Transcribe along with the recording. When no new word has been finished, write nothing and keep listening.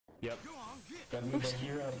Yep. Gotta move that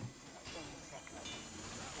gear up.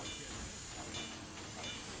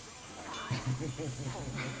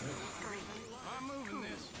 I'm moving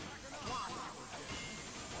this.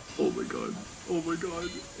 Oh my god. Oh my god.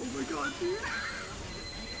 Oh my god, dude.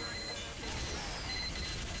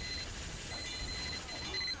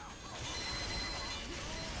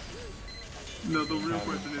 No, the real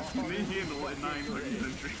question is, can they handle a 9-second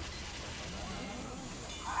sentry?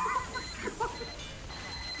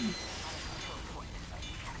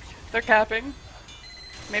 They're capping.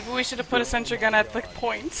 Maybe we should have put a sentry gun at the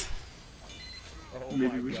point. Oh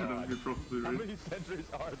Maybe we should have. You're probably right. How many sentries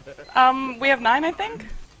are there? We have 9, I think.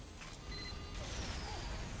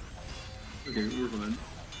 Okay, we're fine.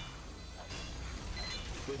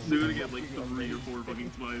 They're gonna get like 3 or 4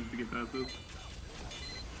 fucking spies to get past this.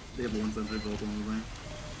 They have 1 sentry built on the way.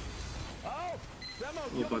 Oh! Demo!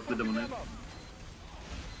 Oh fuck, the demo knife.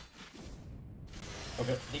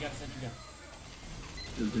 Okay, they got a sentry gun.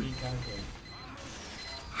 Is it? Green counter.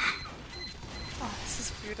 Oh, this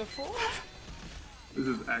is beautiful. This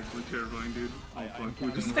is actually terrifying, dude. Oh fuck,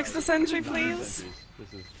 we just Fix the sentry, please.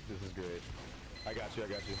 This is great. I got you.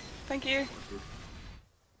 Thank you.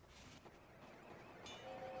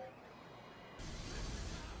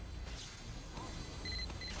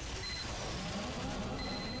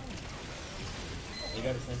 They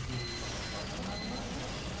got a sentry.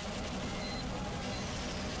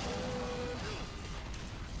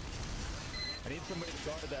 I need somebody to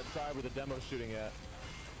guard that side where the demo's shooting at.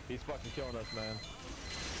 He's fucking killing us, man.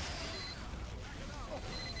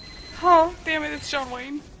 Oh, damn it, it's John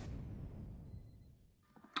Wayne.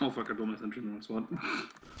 Oh fuck, I built my sentry in the wrong spot.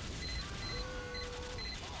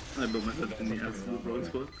 I built my sentry in the absolute wrong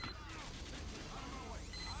spot.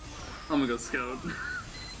 I'm gonna go scout. I'm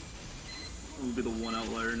gonna be the one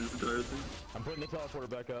outlier in this entire thing. I'm putting the teleporter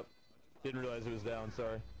back up. Didn't realize it was down,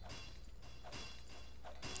 sorry.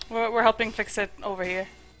 We're helping fix it over here.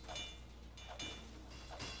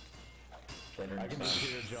 I can just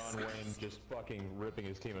hear John Wayne just fucking ripping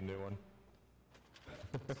his team a new one.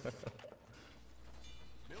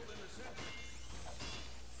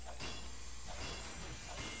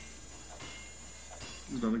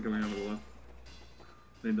 There's nothing coming out of the left.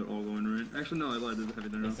 I think they're all going right. Actually, no, I lied. There's a heavy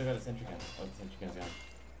there They now. still got a sentry gun. Oh, the sentry gun's gone.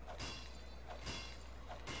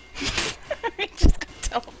 He just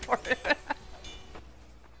got teleported.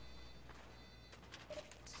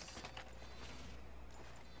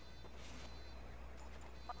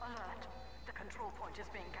 Alert. The control point is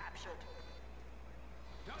being captured.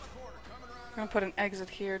 I'm gonna put an exit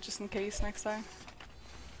here just in case next time.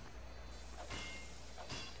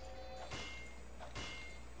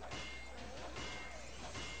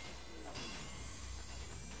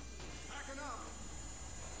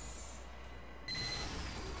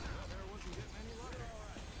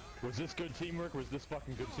 Was this good teamwork? Was this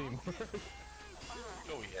fucking good teamwork?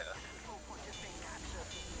 Oh yeah.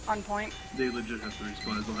 On point. They legit have 3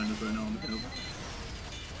 spies behind us right now on the hill.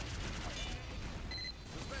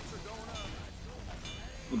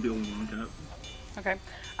 We'll be only one cap. Okay.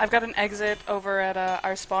 I've got an exit over at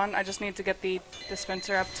our spawn. I just need to get the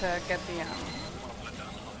dispenser up to get the Let down,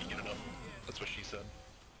 let me get it up. That's what she said.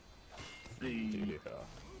 Hey. Yeah.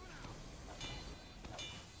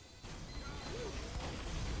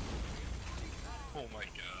 Oh my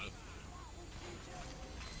god.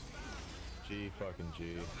 G fucking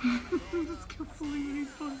G. Let's kill fully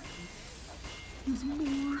 85. There's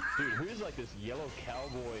more. Dude, who's like this yellow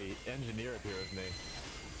cowboy engineer up here with me?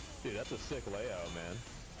 Dude, that's a sick layout, man.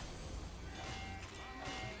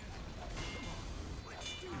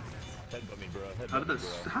 Headbutt me, bro. How Headbutt did me,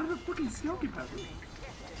 bro. how did the fucking scout get past me?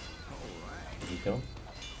 Did you kill him?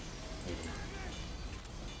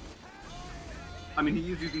 I mean,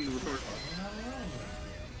 he is using the retort.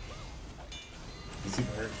 He's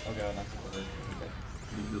super hurt. Oh god, not super hurt. Okay.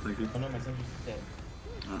 No, thank you. Oh no, my sentry's dead.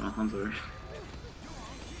 I'm sorry.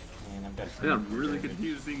 Man, I've got I got really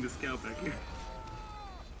confused seeing the scout back here.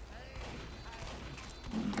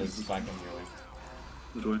 There's a spike in your way.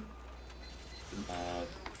 Which way?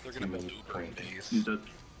 They're gonna build Uber in days. He's dead.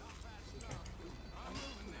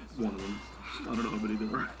 One of them. I don't know how many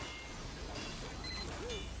there are.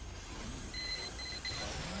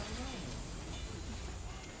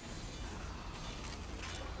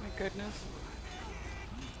 My goodness.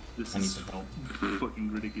 This I need is some help.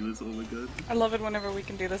 fucking ridiculous. Oh my god. I love it whenever we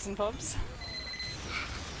can do this in pubs.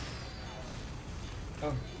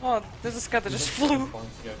 Oh, Oh, there's a scout that just flew. Spawn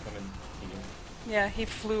scout coming here. Yeah, he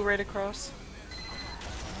flew right across.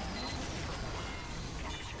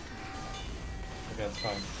 Okay, that's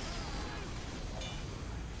fine.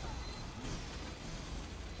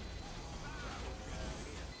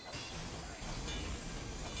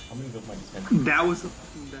 I'm gonna build my dispenser. That was a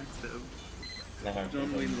backstab.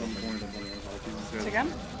 John Wayne's on the corner. That's what I want to Once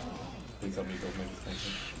again? Please help me build my dispenser.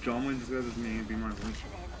 John Wayne describes me and be mine.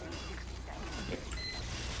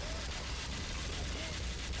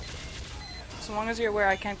 As long as you're aware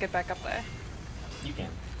I can't get back up there. You can.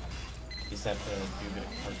 You just have to do a bit of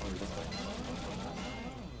parkour this way.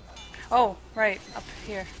 Oh, right, up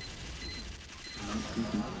here.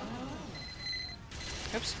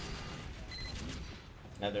 Oops.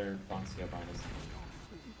 Another Bronxio behind us.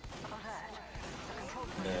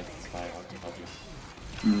 The spy can help you.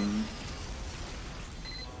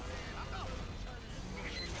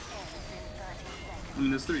 I mean,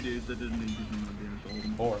 there's 3 dudes that didn't need to do damage to hold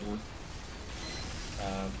them. 4.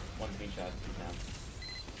 One screenshot, 2 down.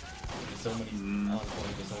 There's so many.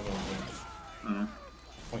 There's so many. Oh.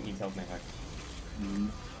 Point needs help, back.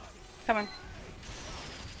 Coming.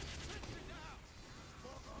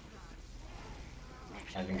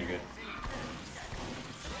 I think you're good.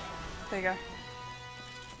 There you go.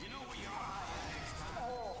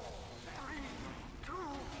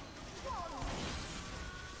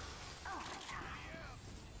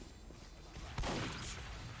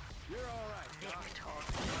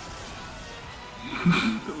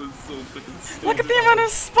 That was so fucking stupid. Look at the amount of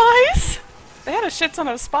spies! They had a shit ton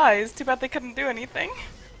of spies. Too bad they couldn't do anything.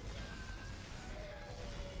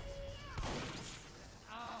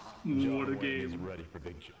 What a game. Ready for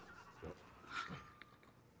big shit.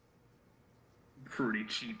 Pretty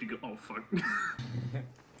cheap to go. Oh, fuck.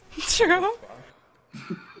 True.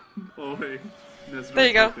 Oh, hey. There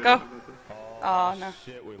you go. Go. Oh, no.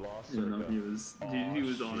 Shit, we lost Yeah, Circa. no, he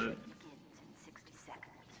was on it.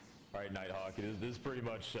 Alright, Nighthawk, this is pretty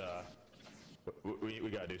much, we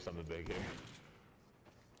gotta do something big here.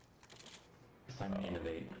 It's time to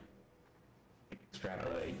innovate.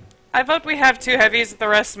 Extrapolate. I vote we have 2 heavies, the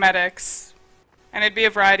rest medics. And it'd be a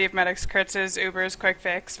variety of medics, Kritzes, Ubers, Quick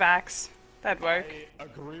Fix, Vax. That'd work. I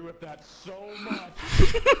agree with that so much.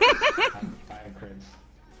 Time crits.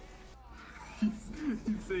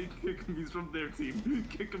 He's saying kick him, he's from their team.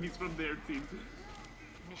 Kick him, he's from their team.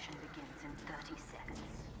 Mission begins in 30 seconds.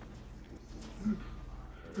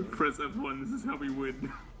 Press F1, this is how we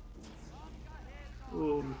win.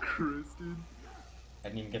 Oh, Chris, dude. I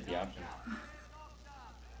didn't even get the option.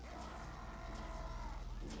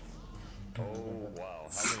 Oh, wow.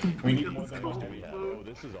 We need more Let's than go. one. Oh,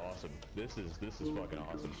 this is awesome. This is fucking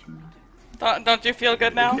awesome. Don't you feel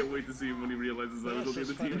good I now? can't wait to see him when he realizes I was on the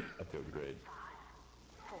other team. That feels great.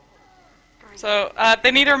 So,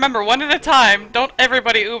 they need to remember, one at a time. Don't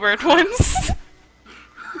everybody Uber at once.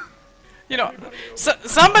 You know,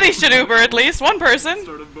 somebody should Uber at least, one person.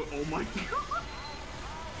 Sort of, but oh my god.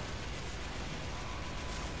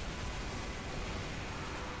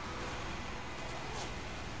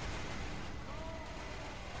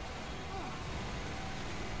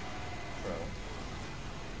 Bro.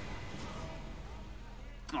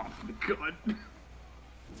 Oh my god.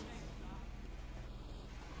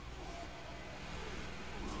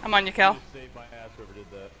 I'm on you, Cal. Saved my ass, whoever did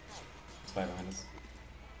that. Spy behind us.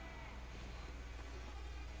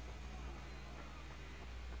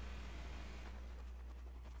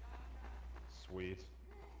 Sweet.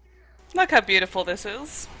 Look how beautiful this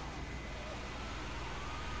is.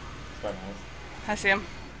 Spy behind us. I see him.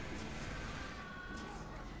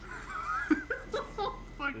 Oh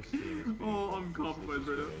fuck. This team is Oh, I'm compromised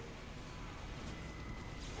right now.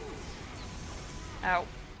 Ow.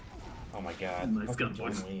 Oh my god. Nice Fucking gun, John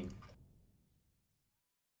boys. Wayne.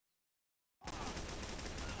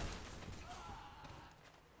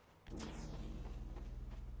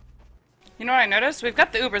 You know what I noticed? We've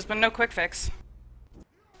got the Ubers, but no Quick Fix.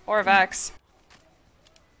 Or a Vax.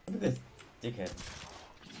 Look at this dickhead.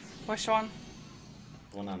 Which one?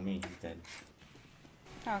 The one on me, he's dead.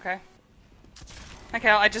 Oh, okay. Okay,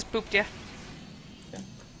 I just booped you.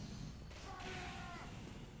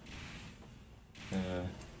 Yeah.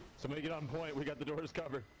 Somebody get on point, we got the doors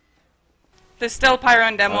covered. There's still Pyro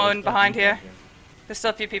and Demo Oh, in behind here. There's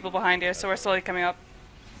still a few people behind here, so we're slowly coming up.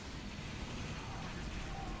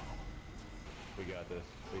 We got this,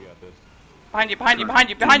 we got this. Behind you, behind you, behind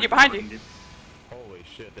you, behind you, behind you. Holy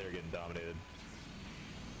shit, they're getting dominated.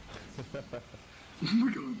 Oh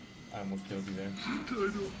my god. I almost killed you there. I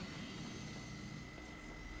know.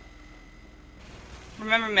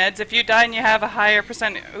 Remember meds, if you die and you have a higher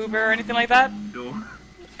percent Uber or anything like that, No.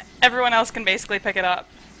 everyone else can basically pick it up.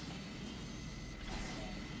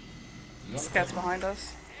 You This want guy's behind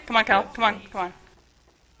us. Come on, Cal. Come on, come on.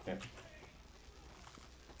 Okay.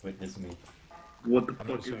 Witness me. What the I'm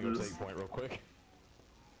fuck just gonna go is take this? point real quick.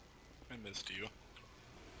 I missed you.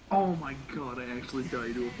 Oh my god, I actually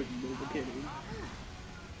died to a fucking mobile cannon.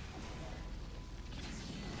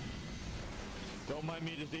 Don't mind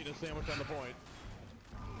me just eating a sandwich on the point.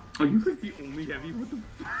 Are you like the only heavy? What the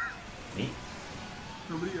f? Me?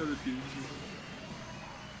 How many other teams?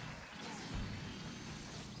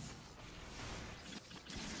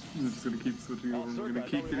 I'm just gonna keep switching over. Circa, I'm gonna I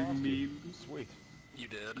keep thought we getting lost you. memed. Sweet. You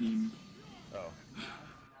did. Memed. Oh.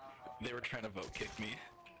 They were trying to vote kick me.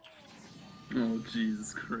 Oh,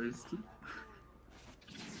 Jesus Christ.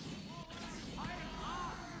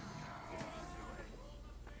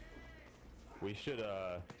 We should,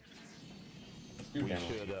 do we demo.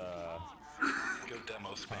 should, Go demo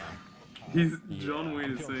spam. John Wayne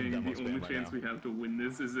I'm is feeling some saying the demo only spam right chance now. we have to win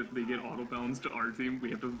this is if they get auto bounds to our team.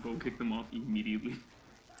 We have to vote kick them off immediately.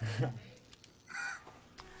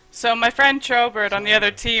 So my friend Trobort on the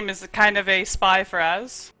other team is kind of a spy for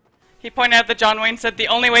us. He pointed out that John Wayne said the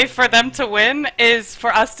only way for them to win is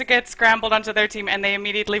for us to get scrambled onto their team and they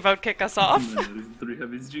immediately vote kick us off. That is 3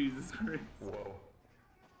 heavies, Jesus Christ. Whoa.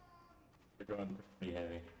 They're going pretty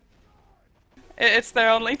heavy. It's their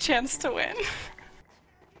only chance to win.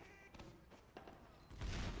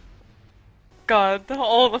 God,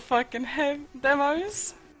 all the fucking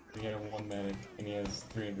demos. We got 1 medic, and he has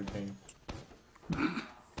 300 ping.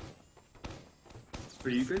 Are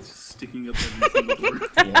you guys sticking up every single door?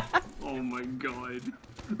 Yeah. Oh my god.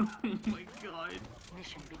 Oh my god.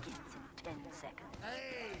 Mission begins in 10 seconds.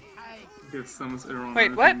 Get Samus error on Wait,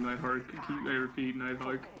 her, what? Nighthawk. I repeat,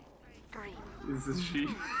 Nighthawk. 3. Is this she?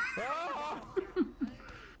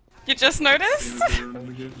 You just noticed? Samus error on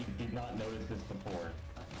You again. did not notice this before.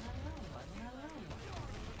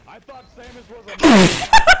 I thought Samus was a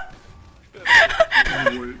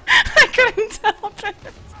What? I couldn't help it.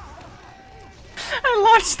 I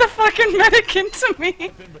launched the fucking medic into me.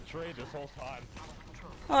 been betrayed this whole time.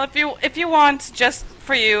 Well, if you want, just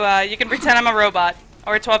for you, you can pretend I'm a robot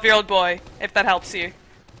or a 12-year-old boy, if that helps you.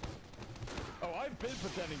 Oh, I've been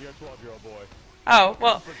pretending you're a 12-year-old boy. Oh,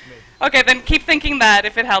 well, Comforts me. okay, then keep thinking that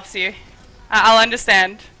if it helps you. I'll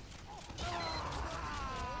understand. Oh,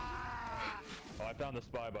 I found the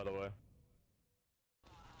spy, by the way.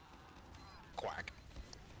 Quack.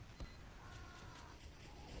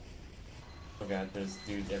 Oh god, there's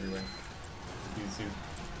dudes everywhere. Dude soup.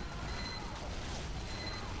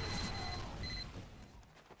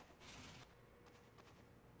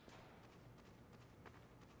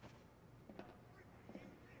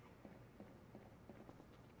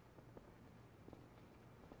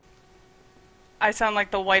 I sound like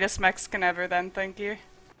the whitest Mexican ever then, thank you.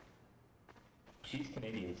 She's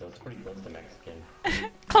Canadian, so it's pretty close to Mexican.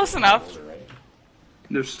 Close enough. Older, right?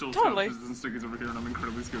 There's still Totally. Scoutses and stickers over here, and I'm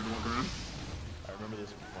incredibly scared to walk around. I remember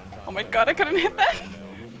this one time. Oh my god, I couldn't hit that.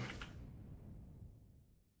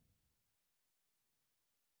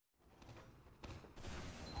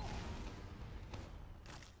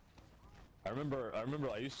 I remember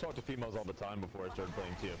I used to talk to females all the time before I started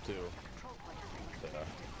playing TF2.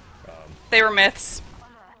 They were myths. Alert.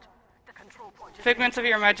 The control point is Figments of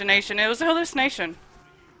your imagination. It was a hallucination.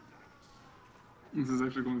 This is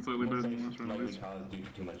actually going slightly better than last round, at Likely least. caused due to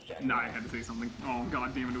too much jack. Nah, I had to say something. Oh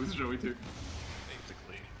god damn it, it was Joey too.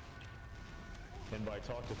 Basically. And by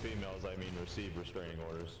talk to females, I mean receive restraining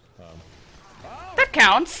orders. That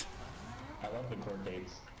counts. I love the court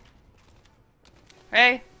dates.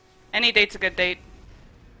 Hey, any date's a good date.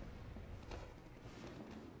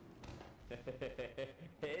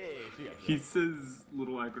 Hey, she got He says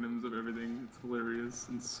little acronyms of everything. It's hilarious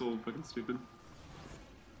and so fucking stupid.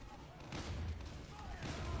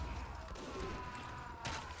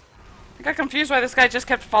 I got confused why this guy just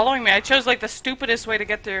kept following me. I chose like the stupidest way to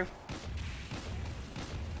get through.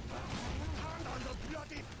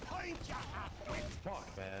 fuck,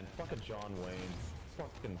 man. Fucking John Wayne.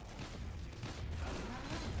 Fucking.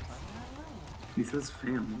 He says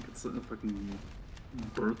fam like it's a fucking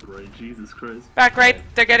birthright, Jesus Christ. Back right.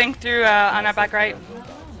 They're getting through on our back right. I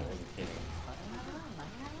wasn't kidding.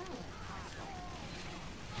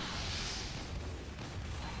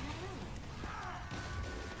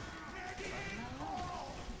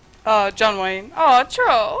 Oh, John Wayne. Oh,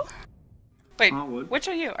 troll. Wait, What? which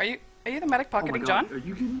are you? Are you the medic Oh my pocketing god, John? are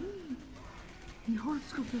you kidding me? He hard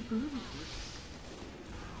scoped that forever.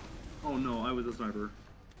 Oh no, I was a sniper.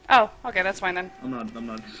 Oh, okay, that's fine then. I'm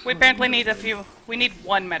not. We apparently need a few. We need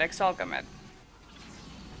one medic, so I'll go med.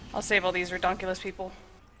 I'll save all these redonkulous people.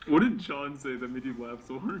 What did John say that made you laugh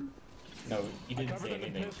so hard? No, he didn't covered say them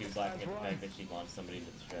in anything. piss, She was laughing at the guys, fact that she launched somebody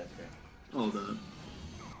into the stratosphere. Oh, that.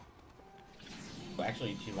 Well,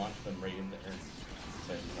 actually, she launched them right into her.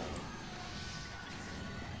 So,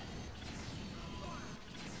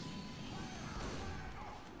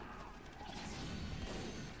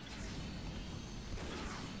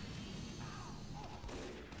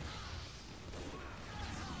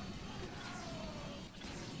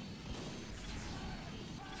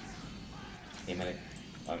 medic.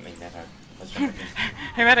 I mean, net hard. Let's jump again.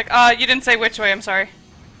 Hey medic, you didn't say which way, I'm sorry.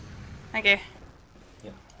 Thank you.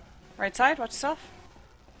 Yep. Right side, watch yourself.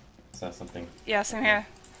 Saw something. Yeah, same here.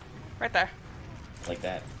 Right there. Like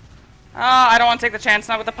that. I don't want to take the chance,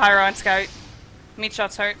 not with the pyro and scout. Meat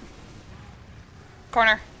shots hurt.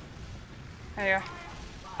 Corner. There you are.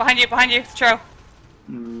 Behind you, Tro.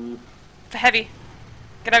 Heavy.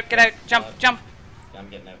 Get out, jump, jump. Yeah, I'm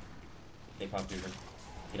getting out. They popped over.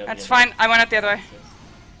 Get out, That's get fine, out. I went out the other way.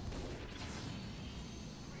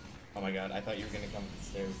 Oh my god, I thought you were gonna come up the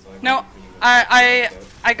stairs, so I No, waited for you.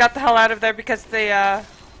 I got the hell out of there because they,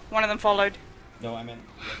 one of them followed. No, I meant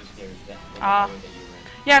the other stairs. That Ah. the way that you were in.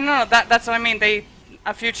 Yeah, no, that's what I mean.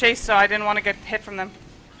 A few chased, so I didn't want to get hit from them.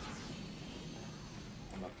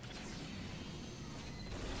 I'm up.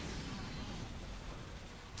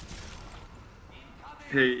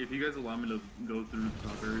 Hey, if you guys allow me to go through the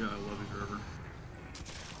top area, I love you forever.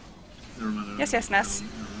 Never mind. Yes, Ness.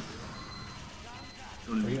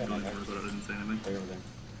 Don't Where you even at, go Mike? anymore, but I didn't say anything. Right over there.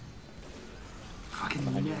 Fucking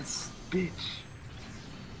Behind you. Ness, bitch.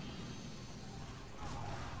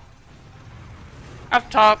 Up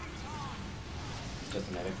top. Just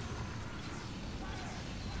a medic.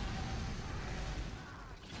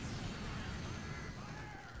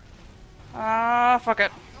 Fuck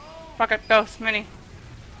it. Fuck it, go, mini.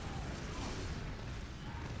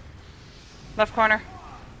 Left corner.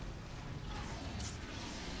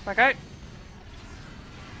 Back out.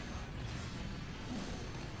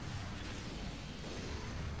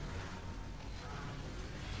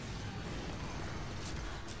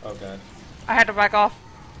 Oh god. I had to back off.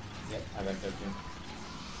 Yep, I backed up too.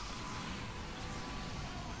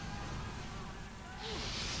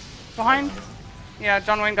 Behind? Yeah,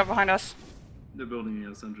 John Wayne got behind us. They're building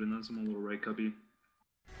a sentry, and that's some little right cubby.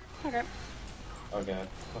 Okay. Oh god.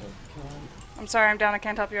 What a god. I'm sorry, I'm down. I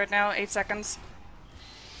can't help you right now. 8 seconds.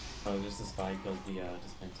 Oh, just the spy killed the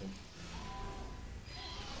dispenser.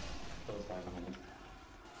 Kill the spy behind him.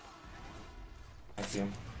 I see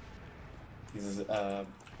him. He's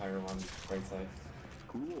pyro on right side.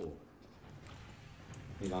 Cool.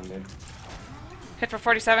 He's on mid. Hit for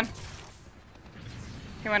 47.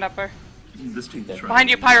 He went up there. This team's trying. Behind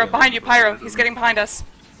you, Pyro. Behind you, Pyro. He's getting behind us.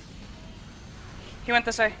 He went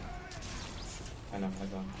this way. I know, I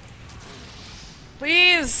got him.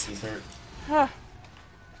 Please! He's hurt. Ugh.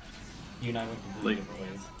 You and I went completely different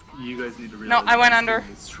ways. You guys need to No, realize I went this under.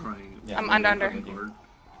 team is trying. Yeah, I'm I'm under. fucking hard.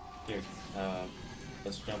 Here,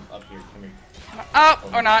 let's jump up here. Come here.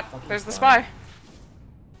 Oh, or not. Fucking There's the spy. spy.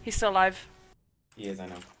 He's still alive. He is, I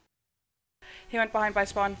know. He went behind by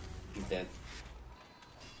spawn. He's dead.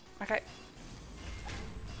 Okay.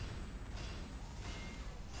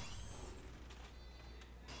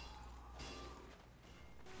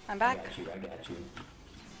 I'm back. I got you.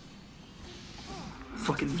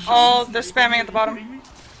 Fucking. Oh, they're spamming at the bottom.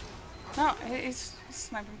 No, he's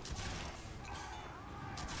sniping.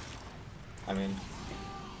 I'm in.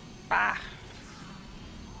 Bah.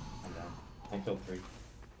 I'm down. I killed 3.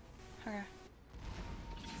 Okay.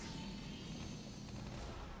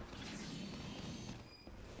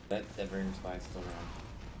 That Vernon spy is still around.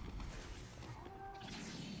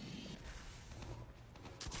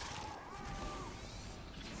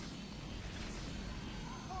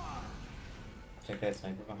 Check that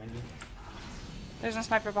sniper behind you. There's no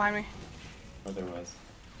sniper behind me. Or there was.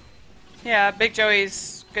 Yeah, Big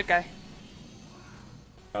Joey's good guy.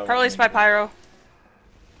 Oh, Probably maybe. Spy Pyro.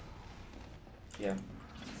 Yeah.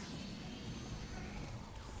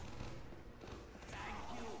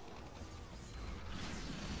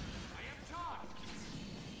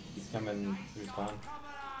 He's coming through spawn.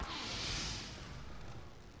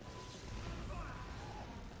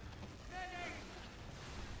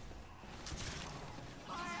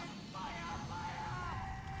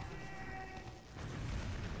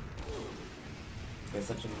 He's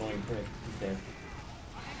such an annoying prick. He's dead.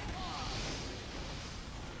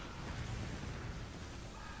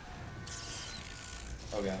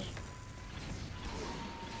 Oh gosh.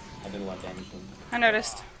 I did a lot of damage to him. I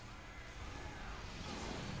noticed.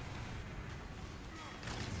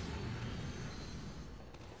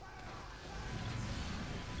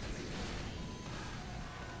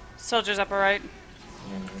 Soldiers up alright.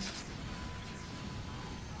 Yeah, nice.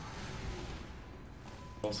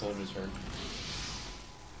 Both soldiers hurt.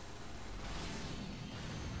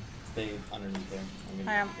 Stay underneath there. I'm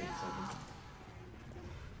gonna I am. take a second.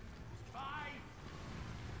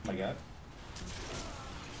 Oh my god.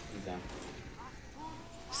 He's down.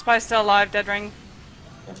 Spy's still alive, dead ring.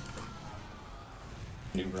 Yep.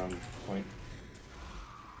 New round point.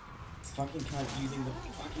 It's fucking cunt using the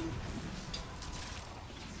fucking...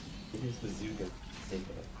 Get his bazooka. Take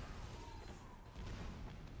it.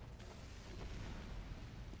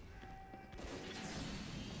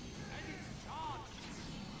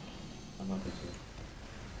 I'm up with you.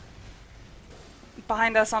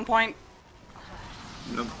 Behind us on point.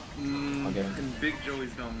 Yep. Okay. And Big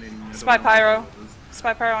Joey's dominating. I don't Spy know Pyro. what it is.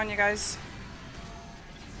 Spy Pyro on you guys.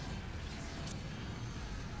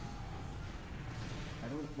 I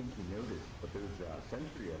don't think you noticed, but there's a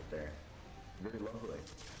sentry up there. Very lovely.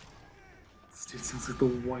 This dude sounds like the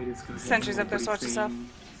whitest guy. Sentries up there, Nobody's sorts of stuff. saying-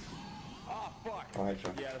 Ah, fuck. Oh, I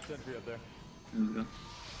tried. Yeah, the sentry up there. There we go.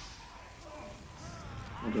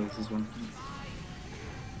 What else is one?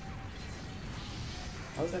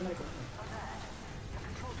 How's that not going?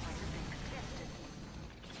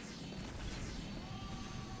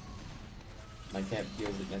 My cat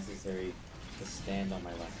feels it necessary to stand on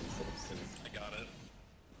my lap instead of sitting. I got it.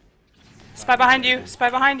 Spy behind you. Spy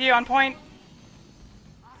behind you on point.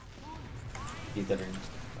 He's dead.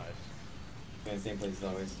 Nice. In the same place as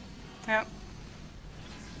always. Yep.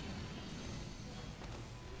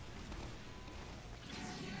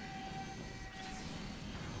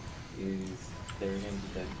 Is there again?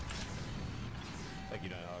 He's dead. Thank you,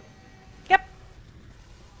 Nighthawk. Yep.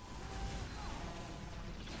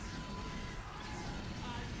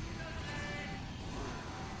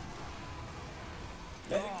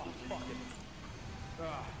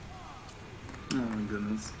 Oh my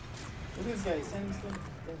goodness. Look at this guy, he's standing still.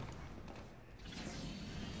 Dead.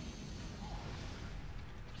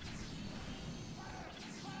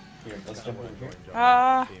 Here, let's jump over here.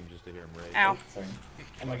 Team just to hear him rage. Ow. Sorry.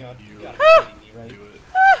 Oh my god, you gotta Ah! be kidding me, right? Do it.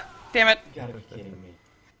 Damn it. You gotta be kidding me.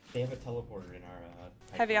 They have a teleporter in our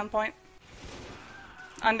Heavy on point.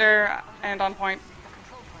 Under and on point.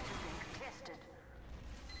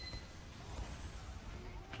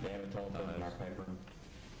 They have a teleporter in our piper.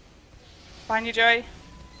 Behind you, Joey.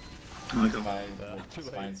 I like him. Too late.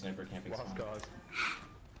 Spine sniper camping Lost spawn. cause.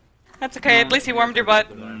 That's okay. At least he warmed your butt.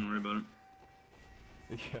 Don't worry about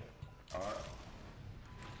it. Yeah.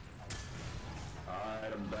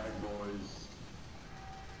 Alright, I'm back, boys.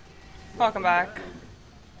 Welcome back.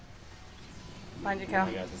 Behind you, Oh Cal.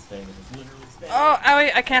 my god, this thing is literally spinning. Oh,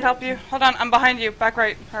 owie, I can't help you. Hold on, I'm behind you. Back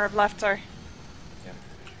right. Or left, sorry. Yeah.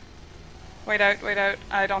 Wait out, wait out.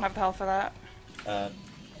 I don't have the health for that.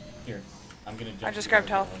 Here. I'm gonna jump. I just you grabbed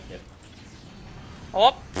over health. the kid.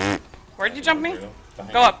 Oh, where'd you jump me?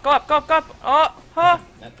 Behind Go you. up, go up, go up, go up. Oh, oh.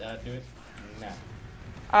 Do it.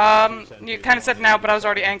 Now. You kind of said now, but I was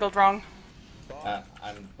already angled wrong.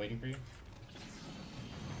 I'm waiting for you.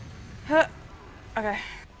 Huh. Okay.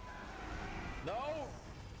 No!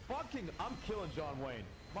 Fucking, I'm killing John Wayne.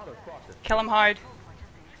 Motherfucker. Kill him hard.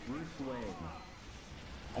 Bruce Wayne.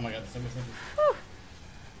 Oh my god, the same.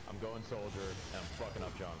 I'm going soldier, and I'm fucking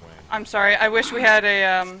up John Wayne. I'm sorry. I wish we had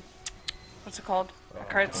a, what's it called?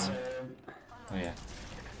 Cards. Oh yeah.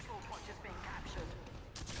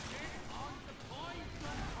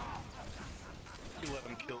 You let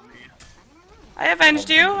him kill me. I avenged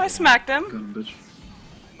you. I smacked Got him. him, bitch.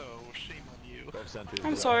 No, shame on you. Both sentries.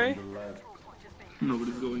 I'm sorry. To the left.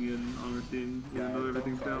 Nobody's going in on our team. Even though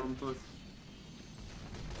everything's down. Fuck.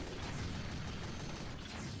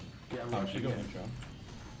 Yeah, Oh, she go intro.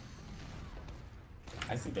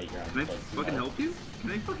 I see Baker on Can I the fucking help you?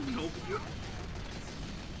 Can I fucking help you?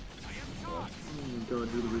 Oh my god,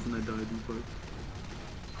 you're the reason I died in fight.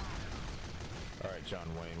 Alright, John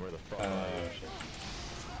Wayne, where the fuck Oh are you? shit.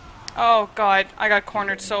 Oh god, I got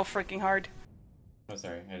cornered so freaking hard. Oh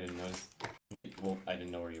sorry, I didn't notice. Well, I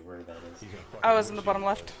didn't know where you were. That is. He's gonna fucking I was in the bullshit bottom you.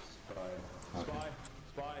 left.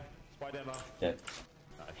 Spy, spy demo. Dead.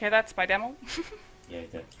 Hear that, spy demo? Yeah, he's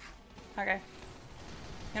dead. Okay.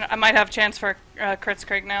 You know, I might have chance for crits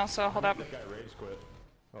Craig now, so hold up. That guy rage quit.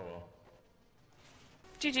 Oh well.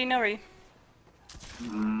 GG, no re.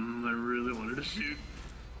 I really wanted to shoot.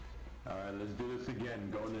 Alright, let's do this again.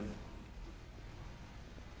 Going in.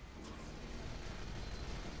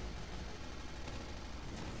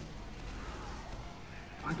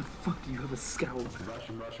 Why the fuck do you have a scout? Rush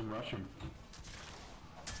him, rush him, rush him.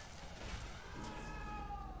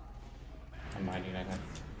 I'm behind you, Nighthawk.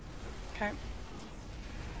 Okay.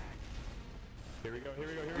 Here we go, here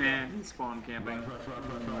we go, here we go. And spawn camping. Rush, rush, rush,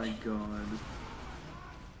 rush, Oh my rush. god.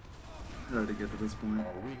 How did I get to this point?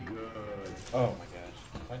 Oh, we good. Oh my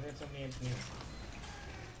gosh. Why do they have so many engineers?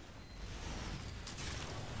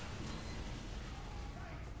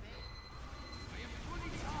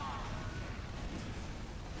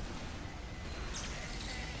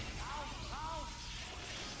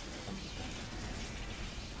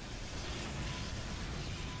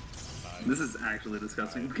 This is actually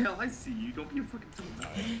disgusting. Cal, I see you. Don't be a fucking tool.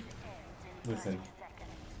 Listen.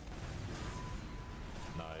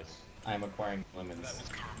 I'm acquiring lemons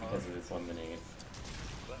because of this lemonade.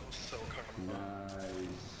 That was so karma. Nice.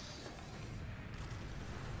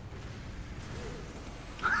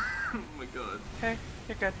 Oh my god. Okay,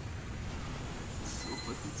 you're good. So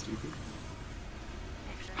fucking stupid.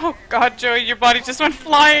 Oh god, Joey, your body just went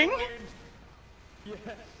flying! Yes!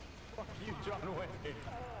 Fuck you, John Wayne!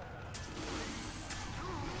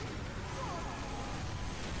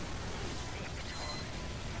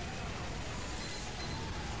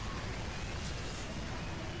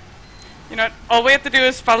 You know what? All we have to do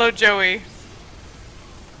is follow Joey.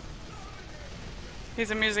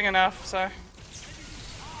 He's amusing enough, so.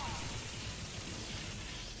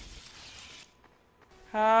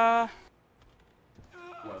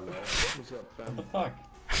 What's up, What fam? the fuck?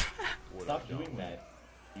 Stop doing that.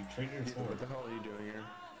 You traitor your sword. What the hell are you doing here?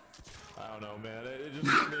 I don't know, man. It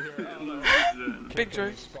just put me here. I don't know. Big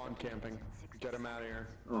Joey. Spawn camping. Get him out of here.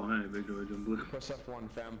 Oh, hey, big Joey jump blue. Press F1,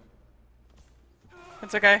 fam.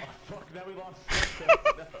 It's okay. Fuck, now we lost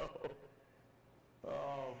Circa. No.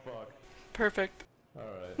 Oh, fuck. Perfect.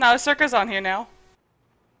 Alright. Now Circa's on here now.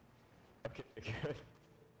 Okay, good.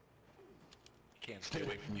 Can't stay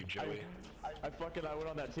away from you, Joey. I went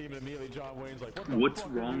on that team and immediately John Wayne's like, what the What's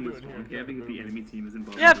fuck are wrong you with doing spawn here? camping if the enemy team is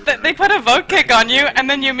involved? Yeah, they put a vote kick on you, and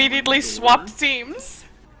then you immediately swapped teams.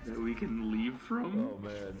 That we can leave from? Oh,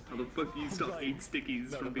 man. How the fuck do you stop 8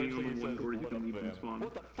 stickies No, from the being first thing only he one says door is, you "What can up, leave from fam? spawn?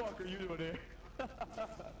 What the fuck are you doing here?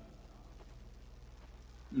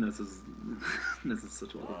 Ness is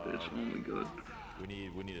such a little bitch. Oh my god.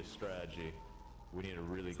 We need a strategy. We need a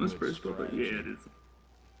really It's my good first spell, but strategy. yeah, it is.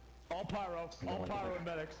 All pyro and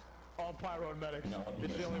medics. All pyro and medics. No,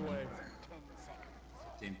 It's the only way.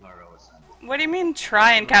 Team Pyro assembled. What do you mean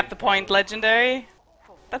try and cap the point, Legendary?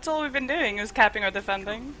 That's all we've been doing, is capping or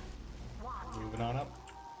defending. Moving on up.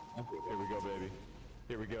 Here we go, baby.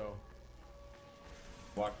 Here we go.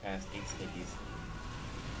 Walk past 8 stickies.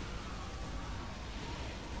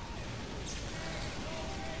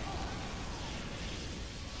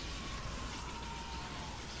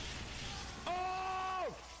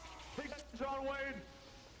 Oh! Take that, John Wayne!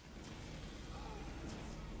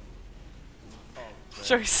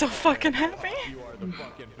 Joey's so fucking happy. You are the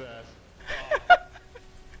fucking best.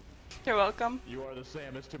 You're welcome. You are the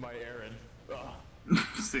Samus to my Aaron. Ugh.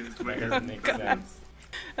 Seems to That make doesn't make sense.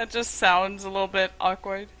 That just sounds a little bit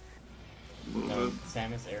awkward. No,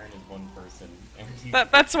 Samus Aran is one person. And he's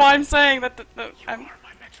That's why I'm saying that. I'm.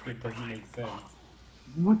 it doesn't make sense.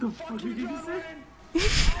 What the fuck did you just say?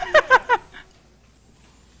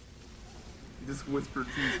 He just whispered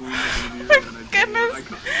some sweet in the ear and I Goodness.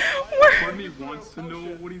 part of me wants to know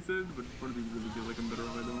what he said, but part of me really feels like I'm better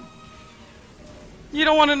if I don't. You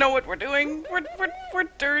don't want to know what we're doing. We're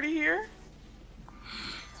dirty here.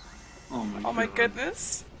 Oh my god. Oh my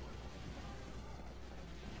goodness.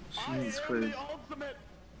 Jesus I am Christ. the ultimate.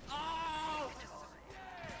 Oh!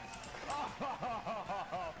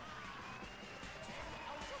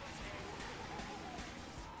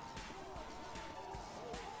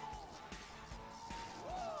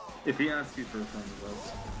 If he asks you for a friend with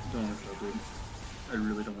us, don't accept it. I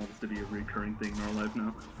really don't want this to be a recurring thing in our life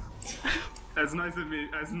now. As nice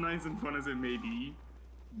and fun as it may be,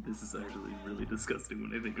 this is actually really disgusting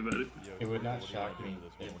when I think about it. It would not What do you wanna shock do me for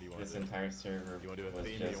this one? if What do you wanna this do? entire server You wanna do a was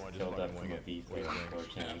theme or you just wanna just filled fucking up from wing a it? beef What do you on think?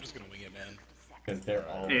 4chan. I'm just gonna wing it, man. Because they're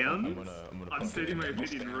all And I'm gonna I'm fucking stating my demo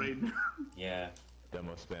opinion spam. right now. Yeah.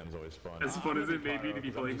 Demo spam's always fun. As fun as it may be Pyro, to be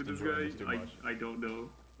 'cause I'm playing with just this enjoying guy, too much. I don't know.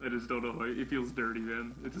 I just don't know how it feels dirty,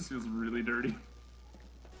 man. It just feels really dirty.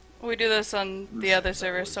 We do this on the other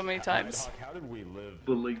server so many times. Nighthawk, how did we live?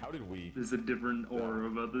 But like, How did we? there's a different aura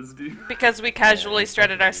about this dude. Because we casually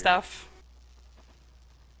shredded our stuff.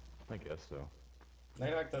 I guess so.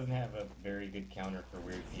 Nighthawk doesn't have a very good counter for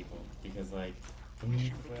weird people. Because, like, when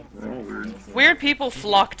you They're all weird. Weird people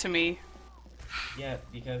flock to me. Yeah,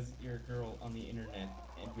 because you're a girl on the internet,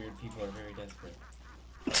 and weird people are very desperate.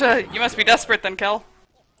 You must be desperate then, Kel.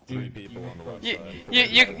 Three people on the left You,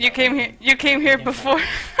 side. you came here before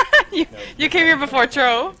you came here before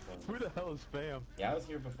Tro. Who the hell is Fam? Yeah, I was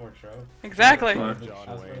here before Tro. Exactly. John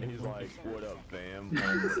Wayne. He's like, what up, fam?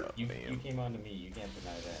 What up, You fam? came on to me, you can't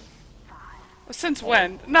deny that. Since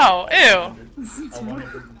when? No, ew.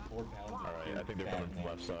 104 pounds. Alright, I think they're coming from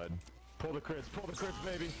left side. Pull the crits,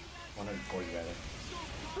 baby. 140 rather.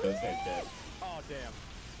 Those guys dead. Oh, damn.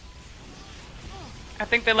 I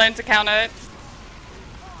think they learned to counter it.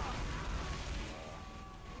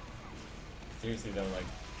 Seriously though, like,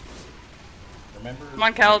 remember? Come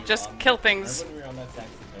on, Cal, when we were just on- kill things. Remember when we were on that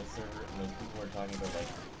Saxon Hill server and those people were talking about like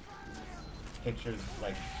pictures,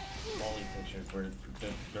 like lolly pictures where the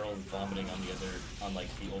girl is vomiting on like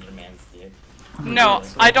the older man's dick. No,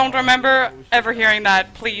 I don't remember ever hearing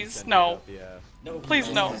that. Please, no. No, Please,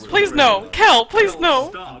 no. Please, no. Kel, please, no.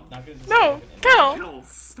 Stop. Not gonna No, describe it. Kel. Kel,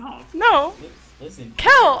 stop. No. Listen.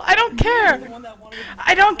 Kel, I don't The care. one that wanted to-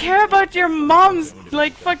 I don't care about your mom's,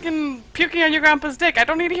 like, fucking puking on your grandpa's dick. I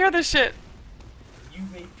don't need to hear this shit. You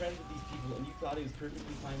made friends with these people and you thought it was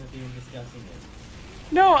perfectly fine that they were discussing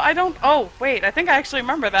it. No, I don't. Oh, wait, I think I actually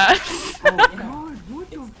remember that. Oh god, what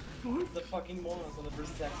the fuck? The fucking morons on the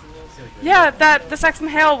first Saxon Hill circuit. Yeah, the Saxon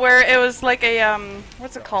Hail where it was like a,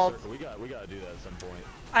 what's it called? We gotta do that at some point.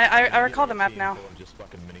 I recall the map now. Just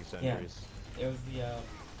fucking mini Yeah. sentries. It was the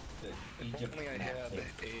Egypt Only I map had thing.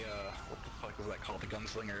 what the fuck was that called? The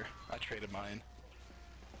gunslinger. I traded mine.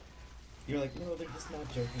 You're like, no, they're just not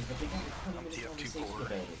joking, but they got a 20-minute TF2 conversation core.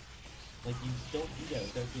 about it. Like, you don't do that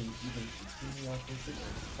without being even extremely autistic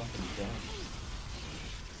or just fucking dumb.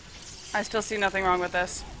 I still see nothing wrong with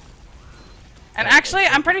this. And actually,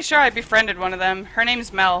 I'm pretty sure I befriended one of them. Her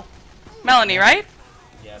name's Mel. Melanie, right?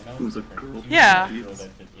 Yeah, Who's Mel's a different. girl? She was Yeah. the girl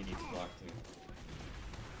that the idiots flocked to.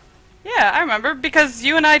 Yeah, I remember, because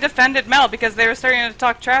you and I defended Mel because they were starting to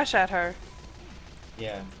talk trash at her.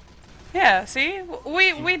 Yeah. Yeah, see?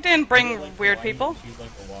 We didn't bring Like weird Hawaii, people. She's like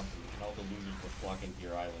Milwaukee, and all the losers were flocking to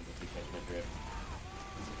your island if you catch my drift.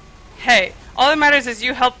 Hey, all that matters is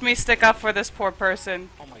you helped me stick up for this poor person.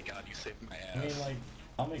 Oh my god, you saved my I mean, ass. like,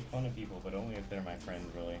 I'll make fun of people, but only if they're my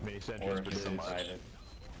friends, really. Many sentries Or if per it's day. inside it.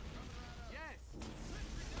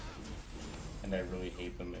 And I really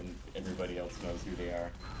hate them, and everybody else knows who they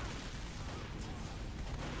are.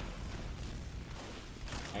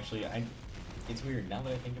 Actually, it's weird, now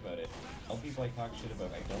that I think about it, all people I talk shit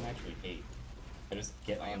about, I don't actually hate. I just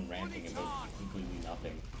get on ranting about completely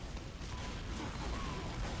nothing.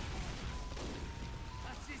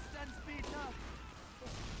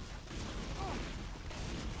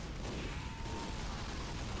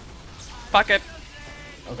 Fuck it.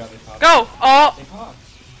 Oh god, they popped. Go! Oh! They popped!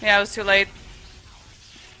 Yeah, it was too late.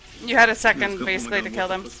 You had a Let's second, go. basically, Oh my to God, kill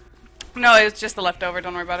what them. the fuck? No, it was just the leftover,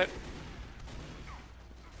 don't worry about it.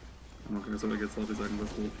 Okay, so I get sloppy second,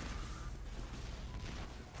 that's cool.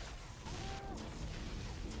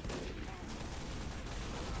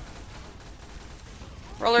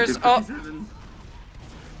 Rollers, Get oh! 57.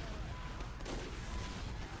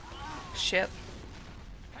 Shit.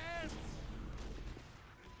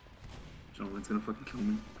 John Wayne's gonna fucking kill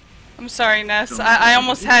me. I'm sorry, Ness. I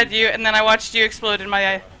almost had you, and then I watched you explode in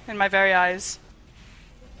my very eyes.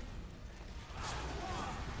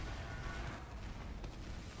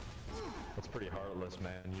 That's pretty heartless,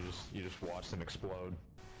 man. You just watch them explode.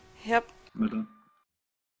 Yep. Am I done?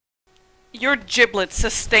 Your giblet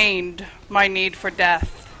sustained my need for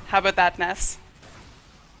death. How about that, Ness?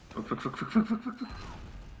 Fuck, fuck, fuck, fuck, fuck, fuck, fuck, fuck.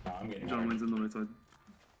 Oh, I'm getting John hard. Wayne's in the right side.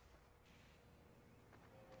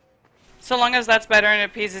 So long as that's better and it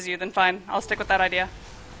appeases you, then fine. I'll stick with that idea.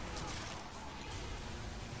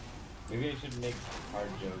 Maybe I should make hard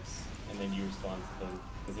jokes, and then you respond to them,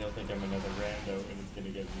 because they'll think I'm another rando, and it's gonna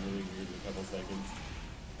get really weird in a couple seconds.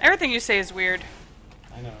 Everything you say is weird.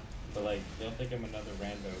 I know, but like, they'll think I'm another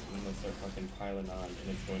rando, and then they'll start fucking piling on, and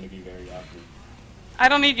it's going to be very awkward. I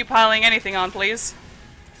don't need you piling anything on, please.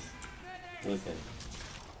 Listen,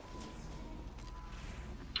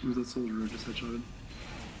 Who's that soldier who just headshotted?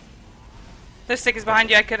 The stick is behind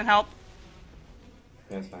you, I couldn't help.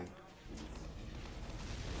 that's fine.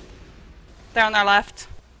 They're on their left.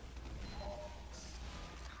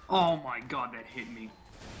 Oh my god, that hit me.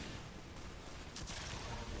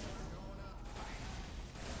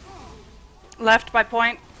 Left by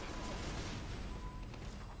point.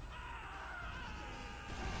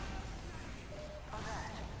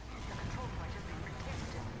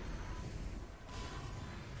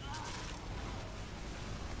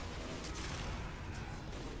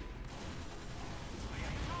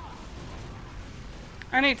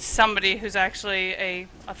 I need somebody who's actually a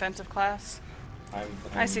offensive class.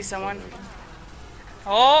 I see someone. celebrating.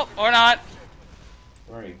 Oh, or not.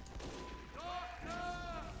 Where are you?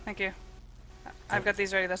 Thank you. I've got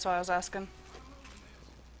these ready, that's why I was asking.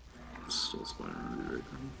 Still spying on me right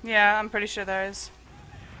now. Yeah, I'm pretty sure there is.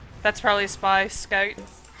 That's probably Spy Scout.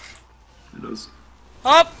 It does.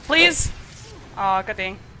 Oh, please! Aw, god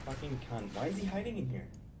dang. Fucking cunt. Why is he hiding in here?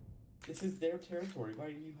 This is their territory. Why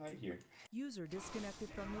do you hide here? User disconnected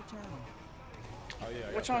from your channel. Oh yeah.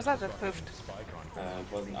 I Which got one was that that poofed? Spy con. It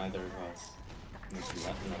wasn't either of us.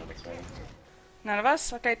 None of us, right? None of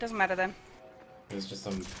us? Okay, it doesn't matter then. It was just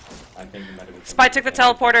some. I think it might have been. Spy took the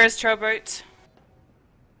teleporter as Trobort.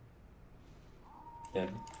 Dead.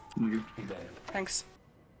 Okay. He's dead. Thanks.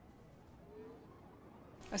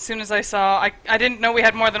 As soon as I saw, I didn't know we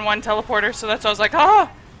had more than one teleporter, so that's why I was like, ah!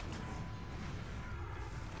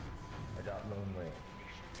 I got lonely.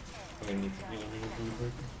 I'm gonna need to heal really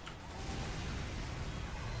quick.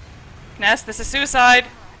 Ness, this is suicide!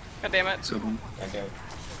 God damn it. So, Back out.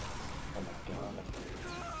 Oh my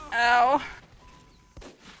god. Ow.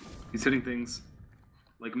 he's hitting things.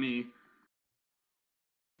 Like me.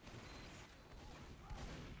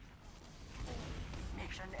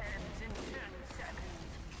 Mission ends in 10 seconds.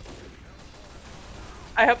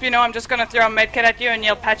 I hope you know I'm just gonna throw a medkit at you and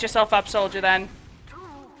you'll patch yourself up, soldier, then.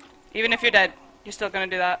 Even if you're dead, you're still gonna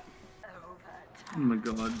do that. Oh my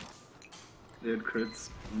god. They had crits.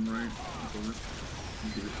 I'm right.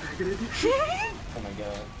 Oh my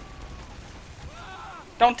god.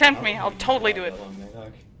 Don't tempt me, I'll totally do it.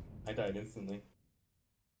 I died instantly.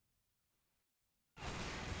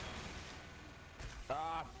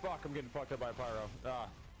 Ah, fuck, I'm getting fucked up by a pyro. Ah.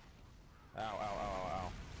 Ow, ow, ow, ow,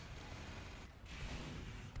 ow.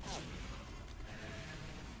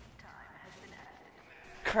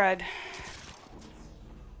 Crud.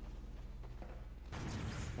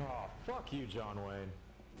 Oh, fuck you, John Wayne.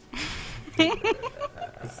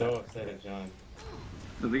 I'm so upset at John.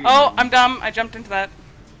 Oh, I'm dumb. I jumped into that.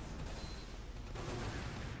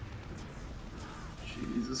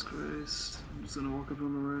 Jesus Christ. I'm just gonna walk up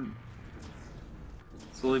on the right.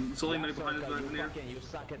 Slowly minute behind his back near. You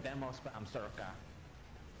suck at demo spam, Circa.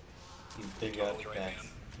 He's big up Right, backs.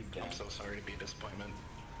 man. He's down. I'm so sorry to be a disappointment.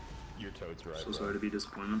 You're totes right, So bro. sorry to be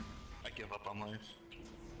disappointed. I give up on life.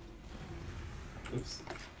 Oops.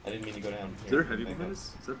 I didn't mean to go down. Is there a heavy behind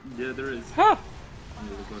us? Is that, yeah, there is. Huh.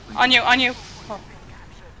 On you, on you. Oh.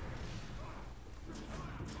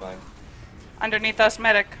 Bye. Underneath us,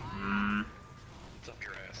 medic. It's up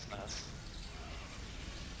your ass, Ness.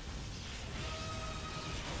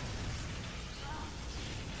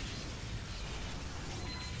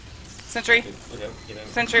 Sentry. Get out, get out.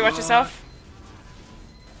 Sentry, watch yourself.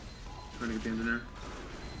 Trying to get the engineer.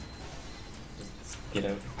 Just get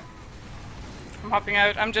out. I'm hopping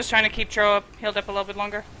out. I'm just trying to keep Tro up, healed up a little bit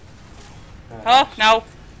longer. Oh, no.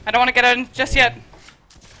 I don't want to get out just yet.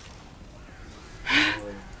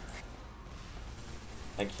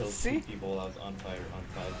 I killed See? 2 people while I was on fire on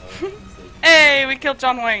 5 health. Hey, we killed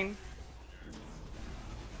John Wayne.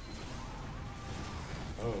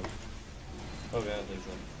 Oh. Oh god, there's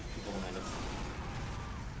people behind us.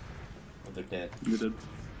 Oh, they're dead. You did.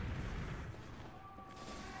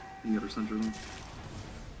 You got our center though.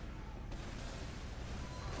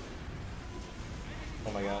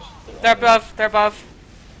 Oh my gosh. They're above, they're above.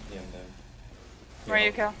 Yeah, I'm dead. Where are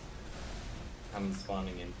you, Cal? I'm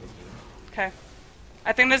spawning in 15. Okay.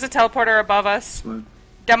 I think there's a teleporter above us. What?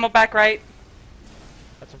 Demo back right.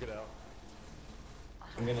 I took it out.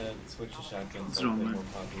 I'm gonna switch to shotgun What's so I wrong can there? more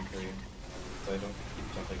popping for you. So I don't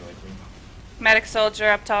keep jumping away from you. Medic soldier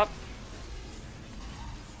up top.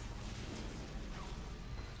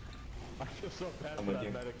 I feel so bad I'm for with that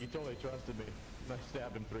you. medic. He totally trusted me. And I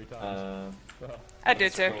stabbed him 3 times. I do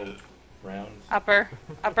let's too. go round. Upper.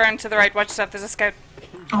 Upper and to the right. Watch yourself. There's a scout.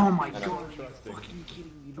 Oh my I know. god, Trusting. are you fucking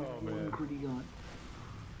kidding me? The Oh, one man. crit he got.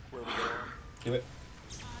 Where we going? Do it.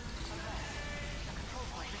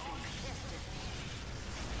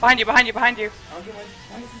 Behind you, behind you, behind you. Oh god,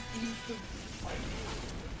 why is this instant?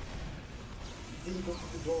 He didn't go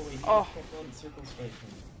through the doorway. He Oh. just kept on circle striking.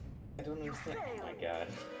 I don't understand. Oh my god.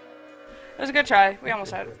 It was a good try. We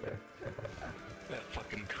almost had it. That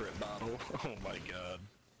fucking crit bottle. Oh my god.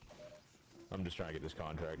 I'm just trying to get this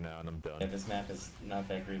contract now and I'm Yeah, done. this map is not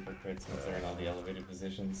that great for crits considering all the elevated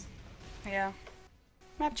positions. Yeah.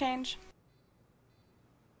 Map change.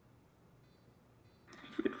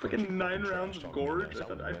 We had fucking 9 rounds of gorge. I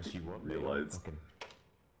thought I Mess you up, man. realized. Fucking-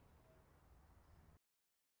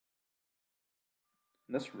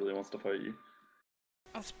 Ness really wants to fight you.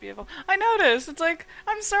 That's beautiful. I noticed. It's like,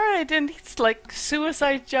 I'm sorry I didn't, like,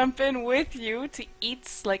 suicide jump in with you to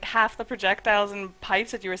eat, like, half the projectiles and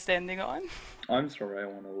pipes that you were standing on. I'm sorry, I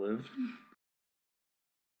want to live.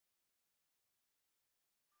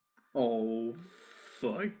 Oh,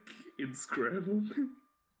 fuck. It's scrambled.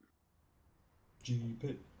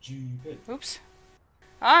 G-pit, G-pit. Oops.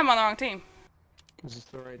 I'm on the wrong team. Is this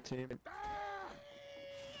the right team?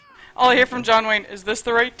 All I hear from John Wayne, is this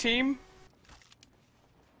the right team?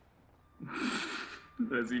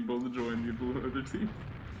 As he both joined the other team.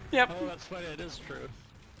 Yep. Oh, that's funny. It is true.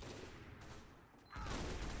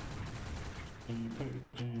 G-pit,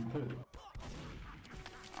 G-pit.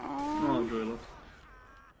 Oh, Joy left.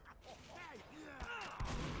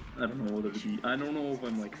 I don't know whether to be. I don't know if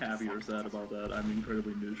I'm like happy or sad about that. I'm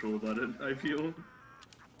incredibly neutral about it. I feel.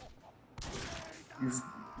 I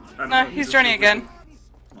don't Nah, know, he's just joining feels like again.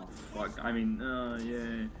 fuck. I mean,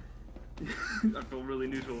 yeah. I felt really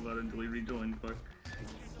neutral about it until he rejoined. Fuck.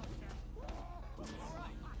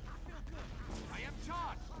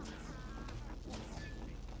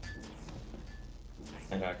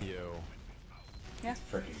 I got Yo. Yeah.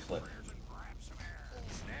 freaking flip.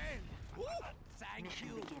 Mission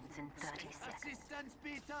begins in 30 seconds.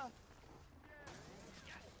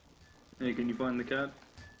 Hey, can you find the cat?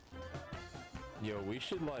 Yo, we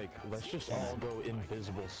should like, let's just all go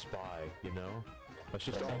invisible spy, you know? Let's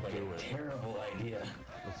just all Sounds like do a it. terrible idea.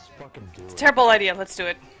 Let's fucking do it. Terrible idea. Let's do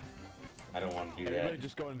it. I don't want to do Everybody that.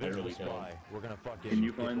 just go I invisible really spy. don't. We're gonna fucking... Can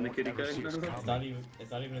you find the people kitty won't ever cat? see us It's coming.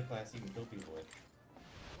 It's not even a class you can kill people with.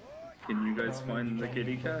 Can you guys find the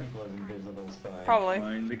kitty cat? People as invisible spy. Probably.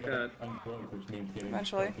 Find the cat. Uncloak, which means getting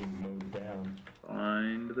Eventually. fucking mowed down.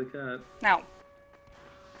 Find the cat. Now.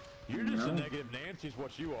 You're just a No. negative Nancy is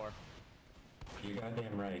what you are. You're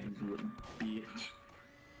goddamn right. You a bitch.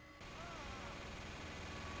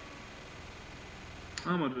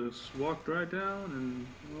 I'm gonna just walk right down and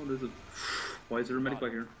oh, there's a. Why is there a medic back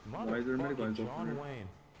here? Why is there a medic back Motherfucking here? John Wayne.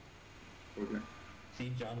 Okay.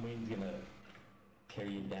 See, John Wayne's gonna carry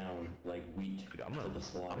you down like wheat Dude, I'm to gonna, the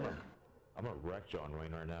slaughter. I'm gonna wreck John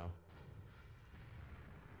Wayne right now.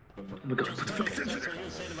 Oh my god. That's what you were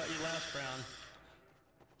saying about you last round.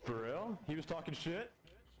 For real? He was talking shit?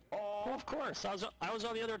 Well, of course. I was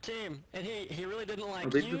on the other team, and he really didn't Are like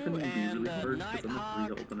they you defending me and really hard? Because I'm Nighthawk at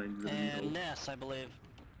 3 health and I really need and help. Ness, I believe.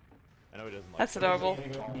 I know he doesn't like That's it. adorable.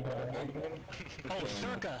 Oh,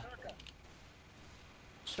 Circa.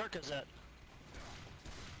 Circa's it.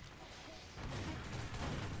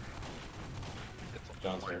 It's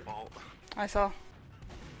John's all my here. fault. I saw.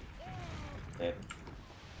 Dead.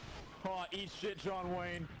 Oh, eat shit, John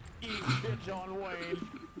Wayne. Eat shit, John Wayne.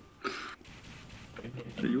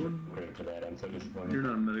 Are you on? Credit for that, I'm so disappointed. You're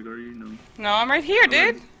not a medic, are you? No. No, I'm right here,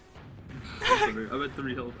 dude. Sorry, I'm at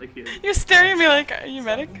 3 health. I can't. You're staring at me like, are you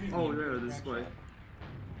medic? Oh, yeah, this is why.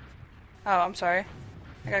 Oh, I'm sorry.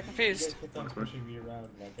 I got You confused. guys kept on pushing me around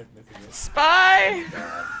and I kept missing it. Spy!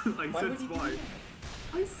 I Why said would he do spy. that?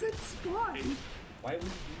 I said spy. Why would you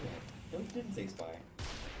do that? No, you didn't say spy.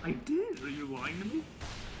 I did. Are you lying to me?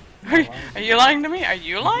 Are you lying to me? Are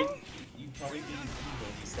you lying? You probably didn't see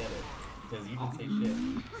when you said it. Because you didn't say shit.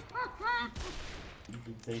 You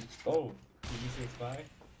did say... Oh! Did you say spy?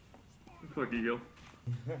 Fuck you, go.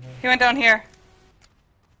 He went down here.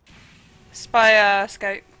 Spy,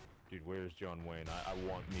 scout. Dude, where's John Wayne? I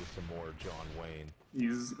want me some more John Wayne.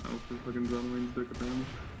 He's out for fucking John Wayne's dick apparently.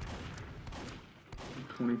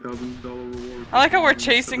 $20,000 reward. I like how we're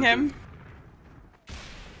chasing him.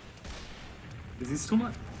 Is he still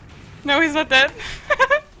not? No, he's not dead.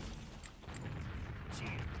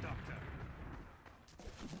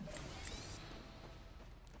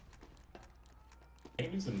 I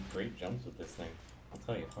can do some great jumps with this thing. I'll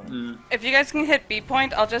tell you. Hold on. Yeah. If you guys can hit B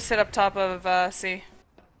point, I'll just sit up top of C.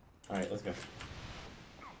 Alright, let's go.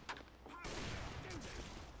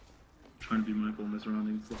 Trying to be mindful of my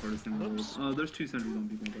surroundings. It's the hardest thing in the world. There's 2 sentries on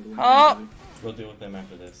B point, by the way. Oh! We'll deal with them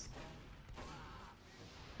after this.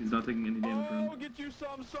 He's not taking any damage from Oh, him. get you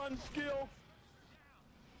some sun skill.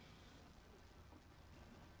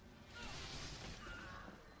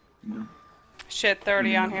 No. Shit, they're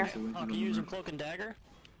already on here. Oh, can you use a cloak and dagger?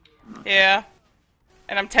 Yeah.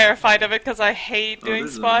 And I'm terrified of it because I hate doing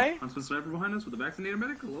spy. I'm supposed to sniper behind us with a vaccinated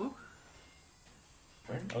medic? Hello?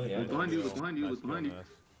 Where? Oh yeah. Look behind you, look behind you, Nice look behind you. bonus.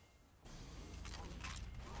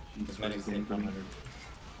 This medic's in 100.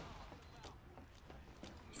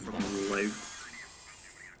 Fucking life.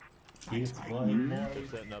 It's They're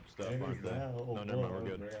setting up stuff, aren't they? No, never mind, we're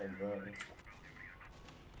good.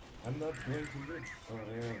 I'm not going to live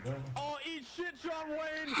forever. Oh, eat shit, John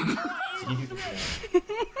Wayne! Oh, eat Jesus shit!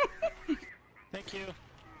 Christ. Thank you.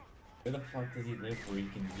 Where the fuck does he live where he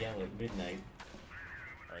can yell at midnight?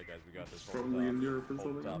 Alright guys, we got this. Hold Probably top. in Europe or Hold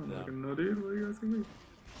something. top I'm down. fucking no dude, what are you asking me?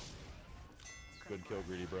 Good kill,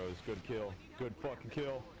 Greedy Bros. Good kill. Good fucking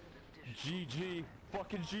kill. GG.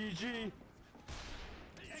 Fucking GG.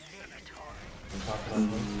 I'm talking on him.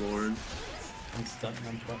 Oh lord. I'm stunting,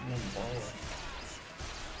 I'm butting, I'm balling.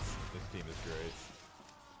 This team is great.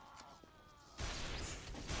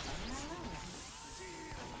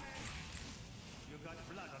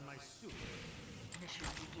 Mission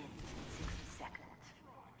begins in 60 seconds.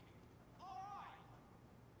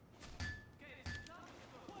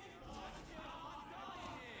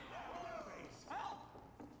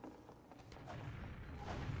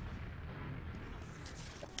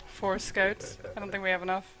 Four scouts. I don't think we have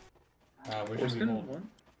enough. Where Where's should we gonna hold? one?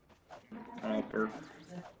 Oh, perfect.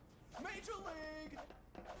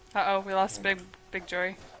 Uh oh, we lost big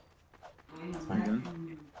Jory. It's fine.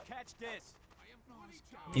 Again.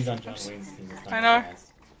 He's on John Wayne's team. It's not I know.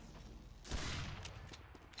 fast.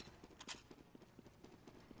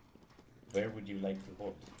 Where would you like to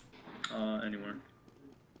hold? Anywhere.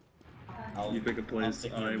 I'll, You pick a I'll place,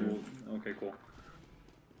 stick I you in will. roof. Okay, cool.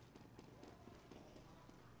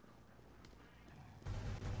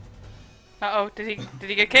 Uh-oh, did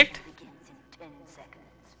he get kicked? Begins in 10 seconds.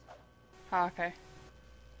 Oh, okay.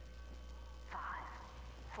 5,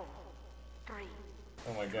 4, 3.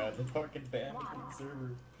 Oh my god, the fucking banned from the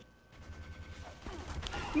server.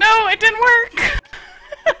 No, it didn't work!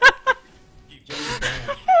 Joey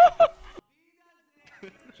banned.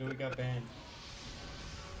 Joey got banned.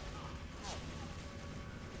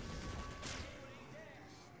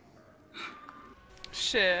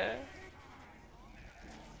 Shit.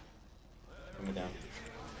 Coming down.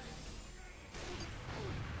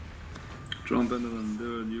 Jump into them,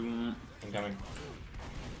 dude. You won't. I'm coming.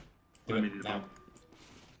 Do I need it to now. pop.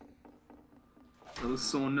 That was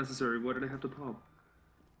so unnecessary. Why did I have to pop?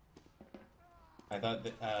 I thought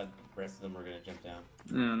that the rest of them were gonna jump down.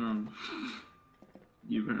 Yeah, no.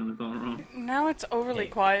 You apparently thought wrong. Now it's overly Hey,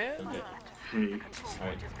 quiet. Okay. Hey,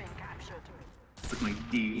 Alright. Is being captured. suck my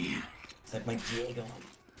D. Set my jig on.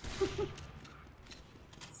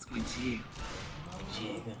 Suck my G.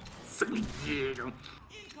 Jig. Suck my G.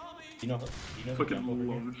 You know the Fucking jump over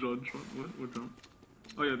here? love John Trump. What jump?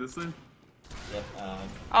 Oh yeah, this thing? Yep,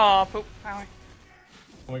 Oh, poop. Owie.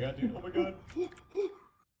 oh my god, dude, oh my god.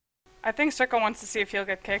 I think Circa wants to see if he'll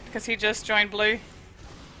get kicked, because he just joined blue.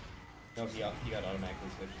 No, he got automatically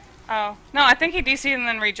switched. Oh. No, I think he DC'd and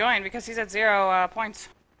then rejoined, because he's at 0 points.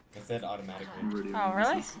 It said automatically. I'm ready. Oh,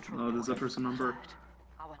 really? Oh, there's a person number.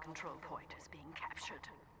 Our control point is being captured.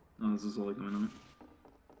 Oh, this is all going on.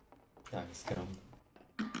 Guys, get on.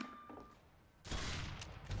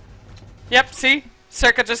 Yep, see?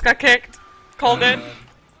 Circa just got kicked. Called it.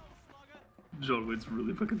 John Wayne's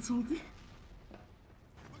really fucking salty.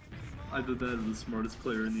 I did that as the smartest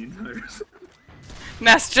player in the entire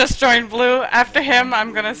Ness just joined blue. After him,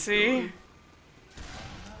 I'm gonna see.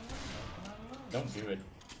 Don't do it.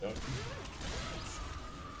 Don't.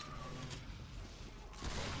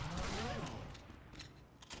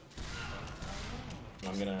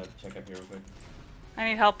 I'm gonna check up here real quick. I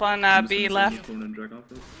need help on B left. And jack off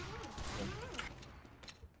this.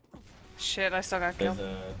 Shit, I still got There's killed.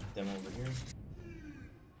 a demo over here.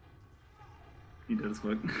 He dead as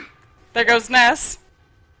fuck. There goes Ness.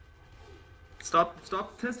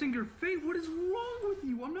 Stop testing your fate. What is wrong with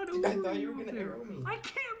you? I'm not over I thought you were gonna arrow me. I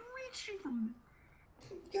can't reach you from.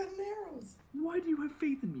 You got an arrows. Why do you have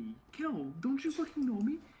faith in me? Kel, don't you fucking know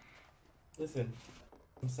me? Listen,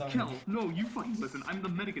 I'm sorry. Kel, no, you fucking listen. I'm the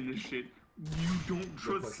medic in this shit. You don't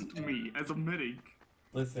trust me as a medic.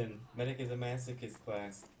 Listen, medic is a masochist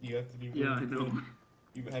class. You have to be willing Yeah, I to know.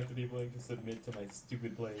 You have to be willing to submit to my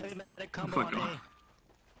stupid plays. Hey, medic, come Fuck on, off.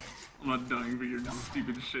 hey. I'm not dying for your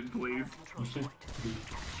stupid shit, please. You should be.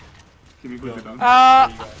 Can we put it down?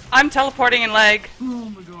 I'm teleporting in leg. Oh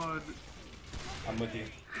my god. I'm with you.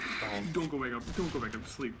 Fine. Don't go back up. Don't go back up.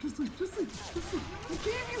 Sleep. Just sleep. Just sleep. Just sleep. I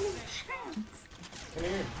gave you a chance. Come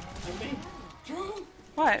here. Come me. Draw.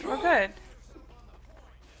 What? We're good.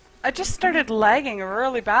 I just started lagging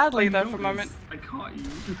really badly though for a moment. I caught you.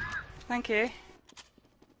 Thank you.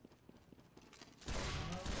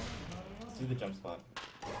 Let's do the jump spot.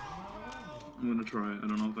 I'm gonna try. I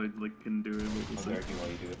don't know if I like can do it. But I'll we'll guard see. you while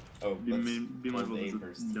you do it. Oh, Be let's mindful close A this is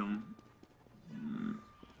first. dumb.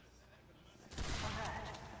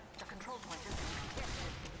 The control point is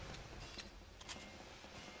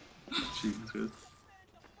being captured. Jesus Christ.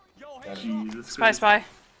 Got it. Jesus Spy, Christ. spy.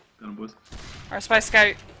 Got him, boys. Or spy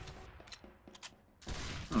scout.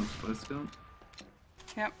 Oh, Spy Scout.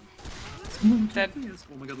 Yep. Oh, Dead. yes.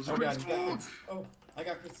 Oh my god, those Oh are god, crits. you got it. Oh, I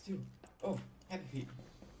got crits too. Oh, happy feet.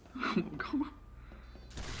 Oh god.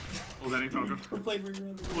 Oh, that ain't Falco. We're playing Ring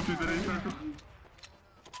Around the Oh, dude, that ain't Falco.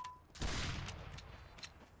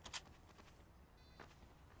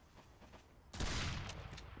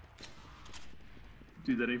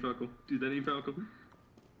 Dude, that ain't Falco. Dude, that ain't Falco.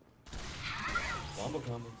 Wombo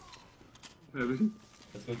combo.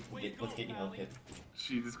 Let's get you health kit.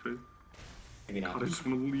 Jesus Christ. Maybe not. God, I just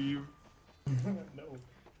wanna leave. No.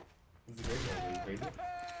 This is a great one. Are you crazy?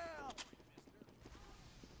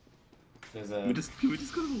 There's a. Can we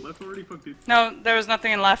just go to the left already? Fuck, dude. No, there was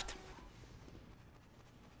nothing in left.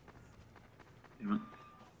 Damn it.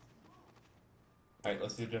 Alright,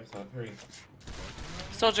 let's do a jump spot. Hurry.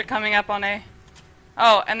 Soldier coming up on A.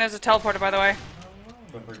 Oh, and there's a teleporter by the way.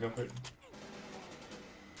 Go for it, go for it.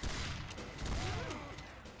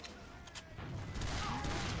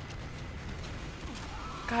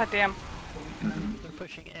 God damn. They're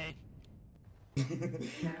pushing A.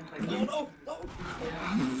 No!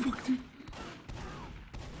 Fuck, dude.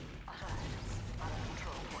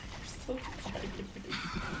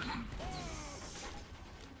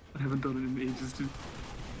 I haven't done it in ages, dude.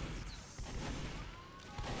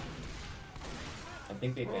 I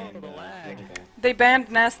think they banned the lag. the other guy. They banned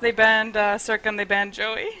Ness, they banned Circa, and they banned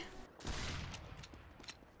Joey.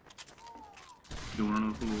 You wanna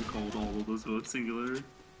know who called all of those votes singular?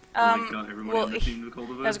 Got everybody well, on the team to call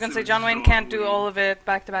the votes? I was gonna It say John Wayne John can't do Wayne. all of it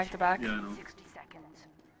back to back to back. Yeah, I know. 60 seconds.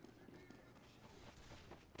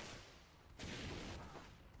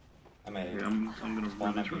 I'm at Yeah, I'm gonna Spawn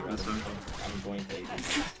really up try rather this than- out. I'm going to 80.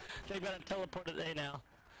 They've got it teleported A now.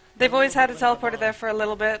 They've always had a teleporter there for a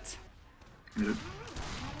little bit. Yeah.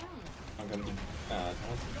 I'm going to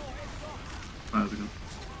How's it going?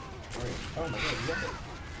 oh my god, you got it.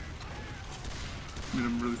 I mean,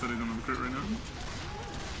 I'm really sad I don't have a crit right now.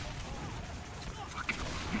 Fuck,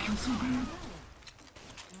 I killed so bad.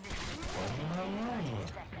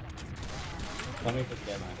 Let me put the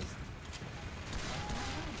guy behind us.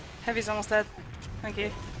 Heavy's almost dead. Thank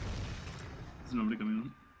you. There's nobody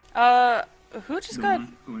coming on. Who just No got...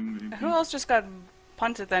 one going maybe. Who else just got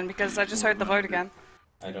punted then? Because I just heard the vote again.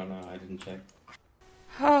 I don't know, I didn't check.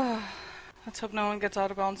 Let's hope no one gets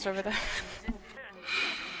auto-bounced over there.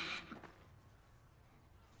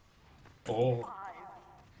 Oh.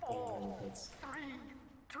 Oh, that's... 3,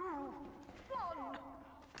 2, 1.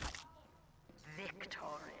 Victory.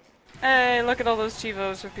 Hey, look at all those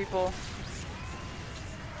chivos for people.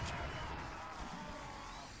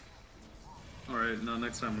 Alright, now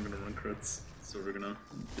next time we're gonna run crits. So we're gonna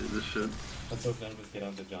do this shit. Let's hope none of us get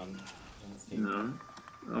onto John's team. No.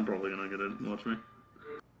 I'm probably gonna get it. Watch me.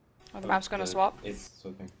 Oh, the map's gonna swap. It's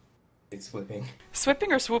swapping. It's flipping.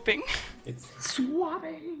 Swipping or swooping? It's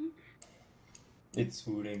Swapping! it's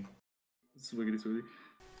swooting. Swiggity swooty.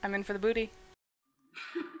 I'm in for the booty.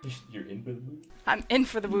 You're in for the movie? I'm in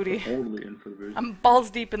for the booty. Totally in for the booty. I'm balls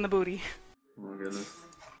deep in the booty. Oh my goodness.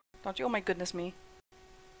 Don't you? Oh my goodness me.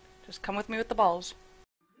 Just come with me with the balls.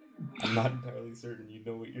 I'm not entirely certain you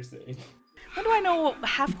know what you're saying. When do I know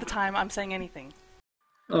half the time I'm saying anything?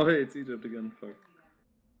 Oh hey, it's Egypt again. Fuck.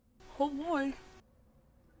 Oh boy.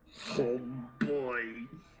 Oh boy.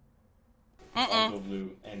 Also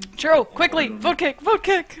blue and... Churro, and- quickly! Vote kick! Vote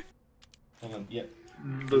kick! Hold on, yep.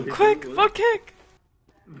 Quick! Vote kick!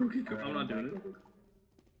 I'm not doing it.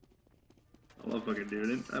 I love fucking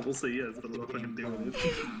doing it. I will say yes, but I'm not fucking doing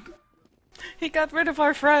it. He got rid of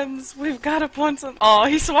our friends. We've gotta point some. Oh,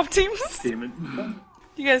 he swapped teams. Damn it.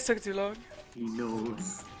 You guys took too long. He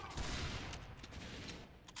knows.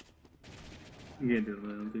 You can't do it,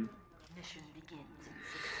 man, dude. Mission begins in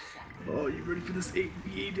 60 seconds. Oh, you ready for this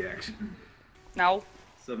 8v8 action? No.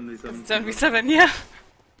 77. 77, yeah.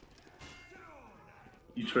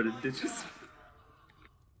 You try to ditch us?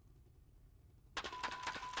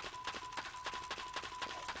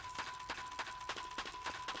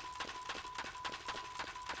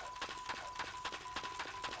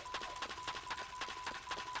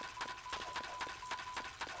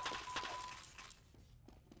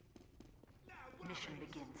 Mission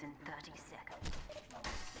begins in 30 seconds.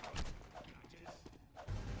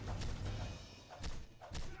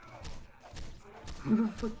 Who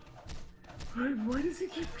the fuck? Why does he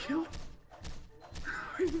keep killing?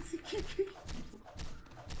 Why does he keep killing?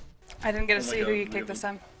 I didn't get to Oh my see God, who you my kicked God. this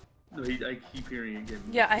time. No, I keep hearing it again.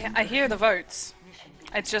 Yeah, I hear the votes.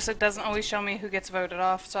 It's just it doesn't always show me who gets voted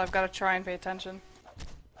off, so I've got to try and pay attention.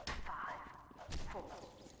 5, 4,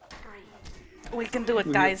 3. We can do it,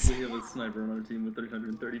 We guys. have a sniper on our team with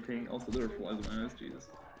 330 ping. Also, there are flies in my eyes, Jesus.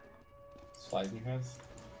 Flies in your house?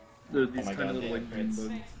 There are these my kind of God, little, yeah, like, green crits.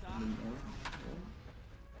 bugs.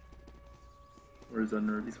 Or is that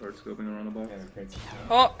nerd? He's hard scoping around a box. Yeah, crits.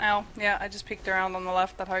 Oh, ow. Yeah, I just peeked around on the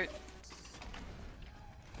left. That hurt.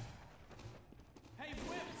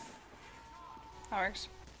 That works.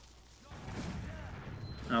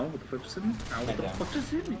 Ow, what the fuck just hit me? Ow, what the down. fuck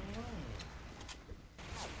just hit me?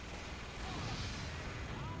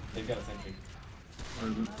 They've got a sentry.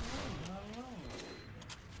 Where is it?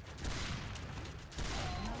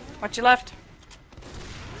 What you left?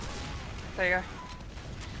 There you go.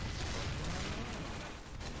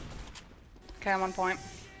 Okay, I'm on point.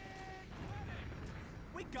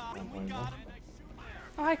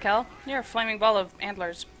 Oh, hi, Kel. You're a flaming ball of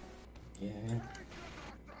antlers. Yeah.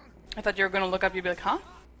 I thought you were gonna look up, you'd be like, huh?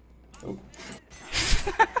 Oh.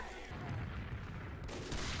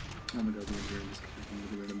 Oh my god, the engineer just kicking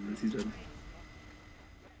me random he's dead.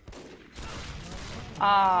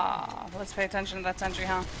 Ah, let's pay attention to that sentry,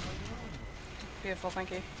 huh? Beautiful,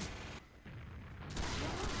 thank you.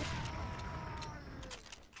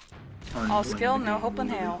 I'm All playing skill, the no game hope in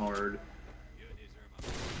really hell. hard.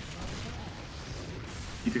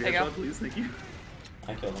 You take There a you shot, go. please, thank you.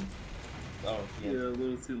 I killed him. Oh, Yeah, yeah. a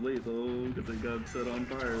little too late though, because I got set on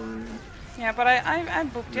fire. Yeah, but I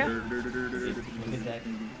booped you. Look at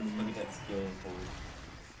that skill board.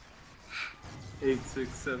 8, 6,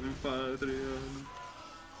 7, 5, 3,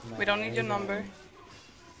 We don't need your number.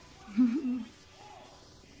 Mission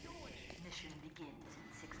begins in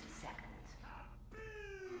 60 seconds.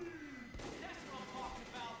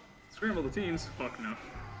 Scramble the teams? Fuck no.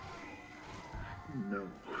 No.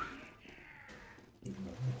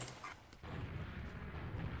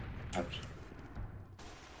 Ouch.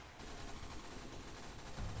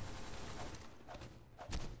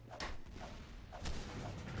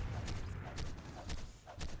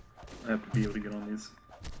 I have to be able to get on these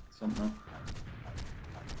somehow.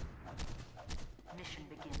 Mission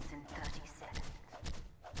begins in 30 seconds.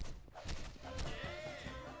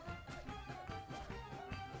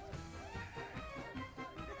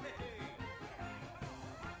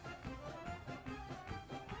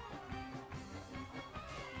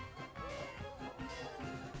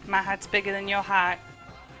 My heart's bigger than your heart.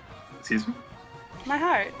 Excuse me? My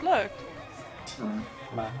heart, look.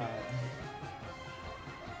 My heart.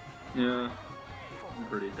 Yeah. I'm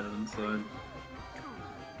pretty dead inside.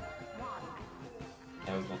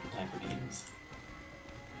 That was not the time for games.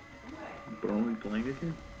 Bro, are we playing it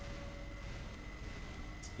here?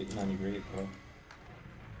 It's getting on you great, bro.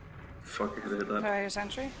 Fuck, I could've hit that. Your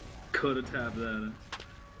sentry. Could've tabbed that.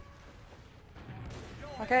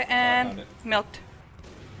 Okay, found and it. milked.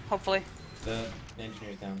 Hopefully. The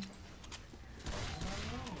engineer's down.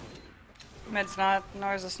 Mid's not,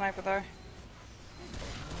 nor is the sniper there.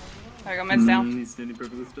 There you go, mid's down. He's standing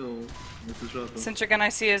perfectly still. What's the shot though? Sentry gun I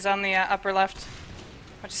see is on the upper left.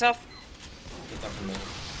 Watch yourself. Get up from there.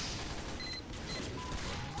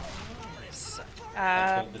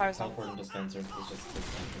 Power The zone. teleport and dispenser is just this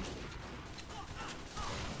entrance.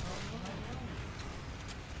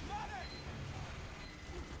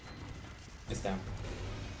 It's down.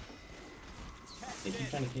 They keep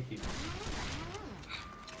trying to kick you.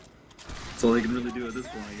 That's all I can really do at this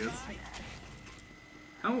point, I guess.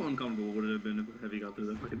 How uncomfortable would it have been if Heavy got through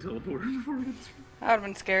that fucking teleporter before we got through? I would have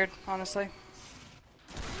been scared, honestly.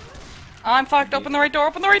 I'm fucked. Open the right door.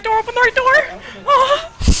 Open the right door. Open the right door.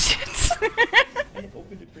 Oh shit! I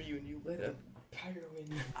opened it for you and you let a pyro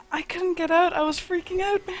in. I couldn't get out. I was freaking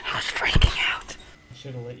out, man. I was freaking out. I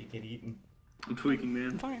should have let you get eaten. I'm tweaking,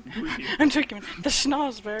 man. Fine. I'm tweaking. I'm drinking. The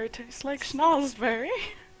schnozberry tastes like schnozberry.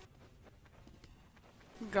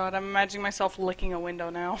 God, I'm imagining myself licking a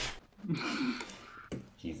window now.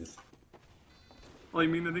 Jesus. Oh, you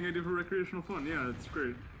mean the thing I do for recreational fun? Yeah, it's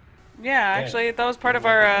great. Yeah, actually, that was part of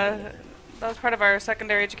our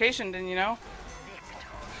secondary education, didn't you know?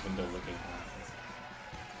 Window looking.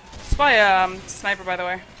 Spy sniper, by the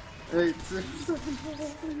way. 8, 6, 7,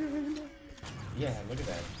 5, 3, Yeah, look at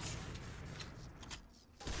that.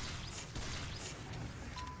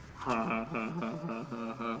 Ha ha ha ha ha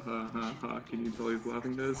ha ha ha ha. Can you tell he's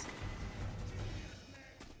laughing, guys?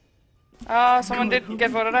 Someone did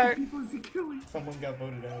get voted out. Was he killing? Someone got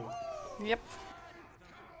voted out. Yep.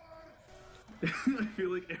 I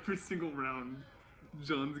feel like every single round,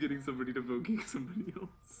 John's getting somebody to vote kick somebody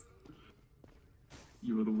else.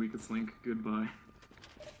 You are the weakest link. Goodbye.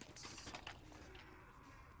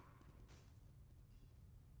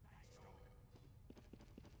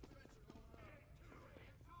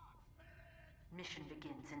 Mission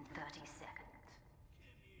begins in 30 seconds.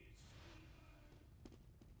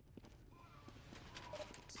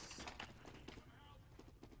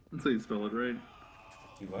 That's how you spell it, right?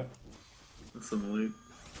 You what? Assimilate.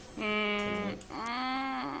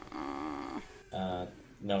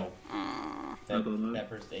 No. I thought that. That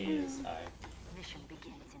first A is I. Mission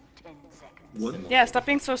begins in 10 seconds. What? Yeah, stop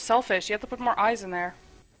being so selfish. You have to put more eyes in there.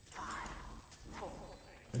 5, 4,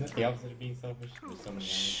 Isn't that the opposite of being selfish? There's so many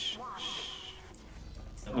eyes.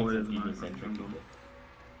 Oh, it is not. Egocentric. I'm dumb.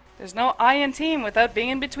 There's no I in team without being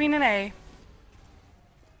in between an A.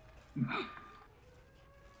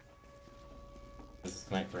 The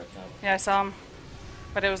sniper up top. Yeah, I saw him.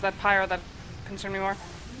 But it was that pyro that concerned me more.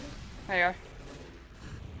 There you are.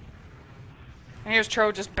 And here's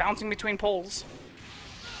Tro just bouncing between poles.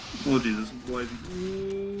 Oh Jesus, why is he...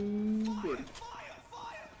 Ooh, buddy.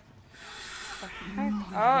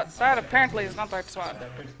 Oh, that apparently is not the right spot.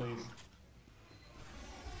 That first, please.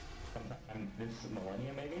 This is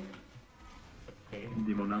Millennium, maybe? Okay.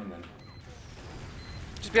 Demo now. And then...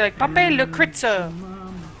 Just be like, Pape le critzo.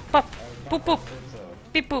 Pop. Poop poop.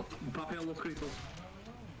 Beep boop. Papel los gritos.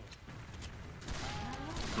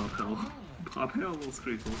 Papel. Papel los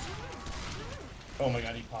gritos. Oh my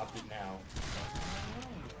god, he popped it now.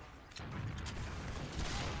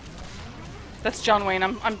 That's John Wayne.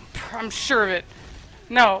 I'm sure of it.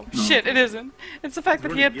 No, shit, it isn't. It's the fact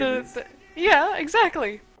that he had the yeah,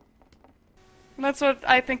 exactly. And that's what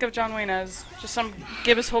I think of John Wayne as. Just some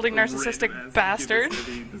Gibus holding narcissistic bastard.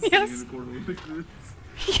 Yes.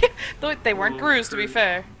 Yeah, they weren't grooves, to be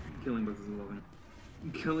fair. Killing boxes of gloving.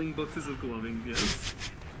 Killing boxes of gloving, yes.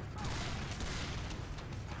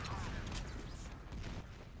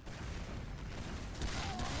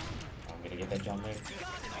 I'm gonna get that John Wayne.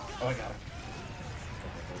 Oh, I got him.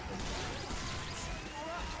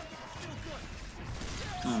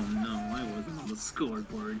 Oh no, I wasn't on the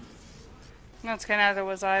scoreboard. That's kinda neither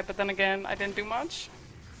was I, but then again, I didn't do much.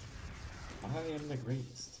 I am the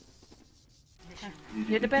greatest.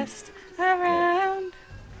 You're the best around.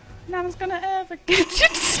 No one's gonna ever get you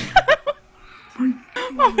down.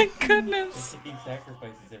 Oh my goodness. We're taking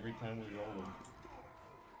sacrifices every time we roll them.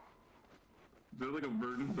 Is there like a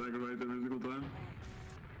virgin sacrifice every single time?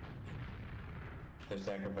 They're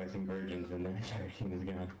sacrificing virgins and their entire team is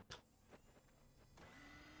gone.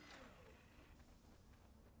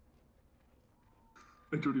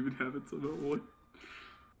 I don't even have it, so no one.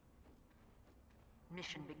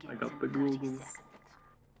 Mission begins I got the in 30 Googles. seconds.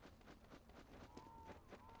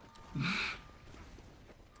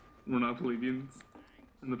 We're not plebeians.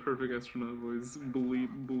 And the perfect astronaut voice,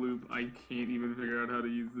 bleep bloop. I can't even figure out how to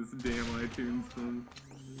use this damn iTunes phone.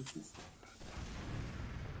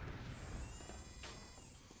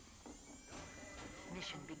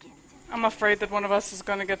 Mission begins in I'm afraid that one of us is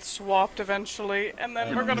gonna get swapped eventually, and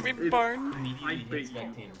then we're gonna be burned. I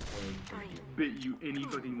bet you any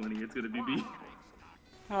fucking money it's gonna be me.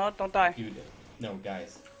 Oh, don't die. Dude, no,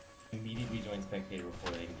 guys. Immediately join spectator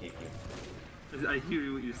before they can kick you. I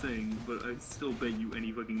hear what you're saying, but I still bet you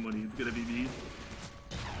any fucking money it's gonna be me.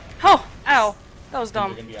 Oh! Ow! That was They're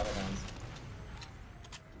dumb. gonna be out of bounds.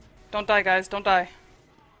 Don't die, guys. Don't die.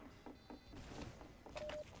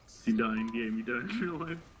 You die in game, you die in real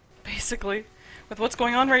life. Basically. With what's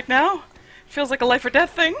going on right now, it feels like a life or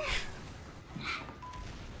death thing.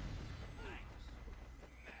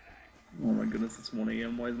 Oh my goodness, it's 1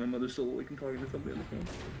 AM. Why is my mother still awake and talking to somebody on the phone?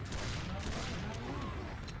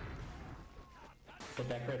 Put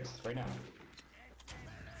that crits right now.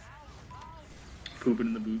 Pooping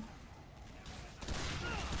in the boot.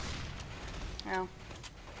 Ow.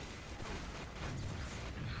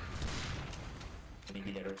 I need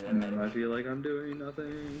to get rid of that And I medic. feel like I'm doing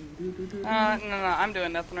nothing. No, I'm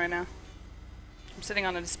doing nothing right now. I'm sitting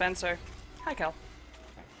on a dispenser. Hi, Kel.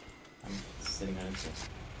 I'm sitting on it.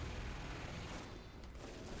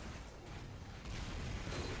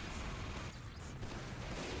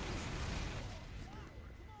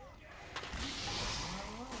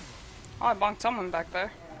 Oh, I bonked someone back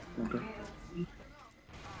there. Okay.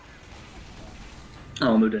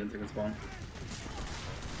 Oh, no dancing in spawn.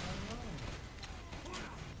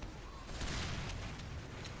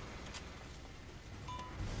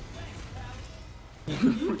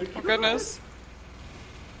 Oh, goodness.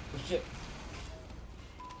 Oh shit.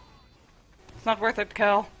 It's not worth it,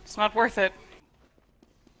 Kel. It's not worth it.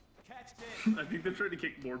 I think they're trying to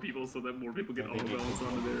kick more people so that more people get all bells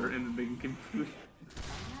onto there and then they can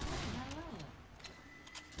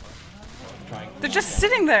They're just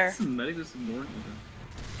sitting there. The medic just ignoring them.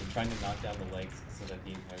 They're trying to knock down the legs so that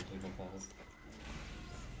the entire table falls.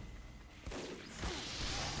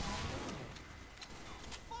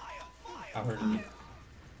 I heard it.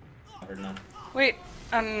 I heard none. Wait,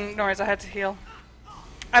 no worries, I had to heal.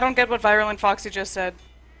 I don't get what Virulent Foxy just said.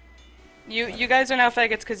 You guys are now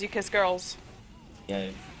faggots because you kiss girls. Yeah,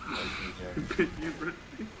 it's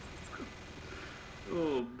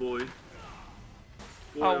Oh boy.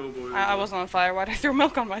 Boy, Oh, oh boy. I wasn't on fire. Why'd I throw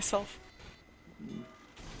milk on myself?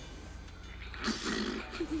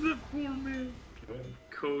 That poor man.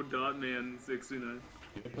 Code.man69. Do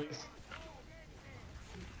it, please.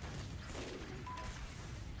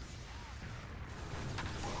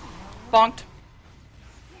 Bonked.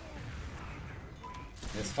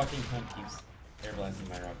 This fucking cunt keeps air blasting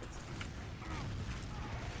my rockets.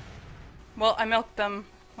 Well, I milked them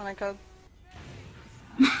when I could.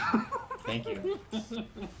 Thank you.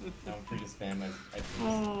 Now I'm free to spam as I please.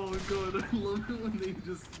 Oh my god, I love it when they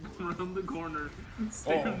just round the corner,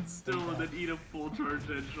 stand still, and then eat a full charge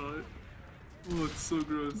headshot. Oh, it's so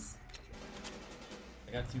gross.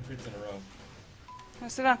 I got 2 crits in a row. Now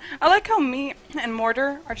sit down. I like how me and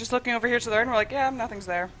Mortar are just looking over here to the right and we're like, yeah, nothing's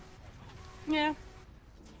there. Yeah.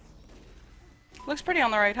 Looks pretty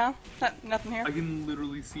on the right, huh? Nothing here. I can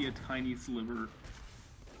literally see a tiny sliver.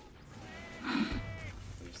 I'm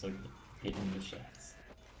just like hitting the shots.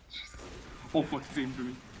 Oh fuck, he's aiming for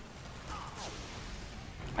me.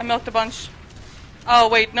 I milked a bunch. Oh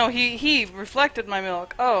wait, no, he reflected my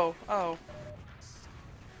milk. Oh, oh.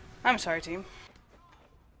 I'm sorry, team.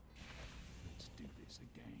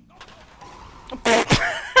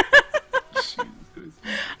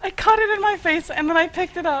 I caught it in my face and then I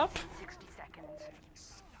picked it up. 60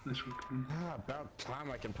 seconds. Nice work. About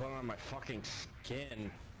time I can put on my fucking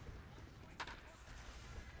skin.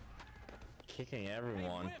 Kicking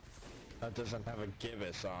everyone that doesn't have a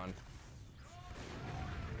Gibus on.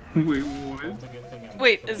 Wait, what?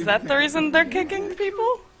 Wait, is that the reason they're kicking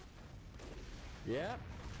people? Yep.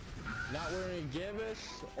 Not wearing a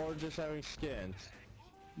Gibus or just having skins.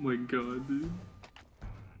 My god, dude.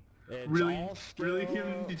 It's Really? all skill, Really,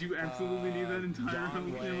 Kim? Did you absolutely need that entire John health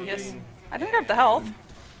Wayne. ammo Yes. thing? I didn't grab the health.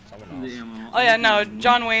 Someone The else. ammo. Oh yeah, no,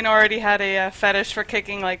 John Wayne already had a fetish for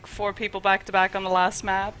kicking like 4 people back to back on the last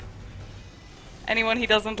map. Anyone he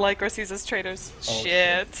doesn't like or sees as traitors.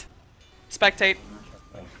 Shit. Spectate.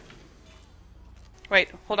 Wait,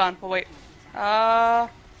 hold on, we'll wait.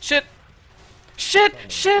 Shit! Shit!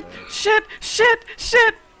 Shit! Shit! Shit!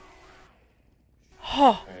 Shit!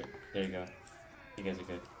 Oh. Alright, there you go. You guys are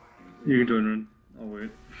good. You can join run. I'll wait.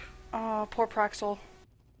 Oh, poor Praxal.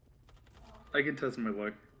 I can test my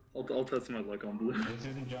luck. I'll test my luck on blue. This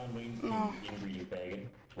isn't John Wayne's team, you bag.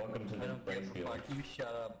 Welcome to the prize field. You shut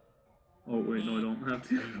up. Oh wait, no I don't have Are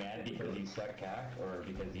to. you mad because you suck cock, or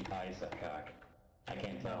because I suck cock? I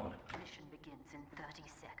can't tell. Mission begins in 30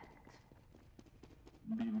 seconds.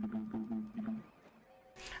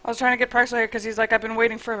 I was trying to get Praxal here because he's like, I've been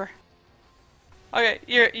waiting forever. Okay,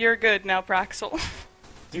 you're good now, Praxal.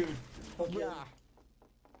 Dude, Yeah.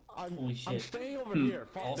 holy I'm shit. staying over here.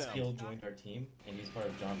 Fuck All them. Skill joined our team, and he's part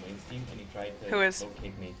of John Wayne's team, and he tried to Who is? vote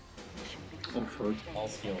kick me. Oh fuck. All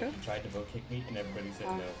Skill, Okay. he tried to vote kick me, and everybody said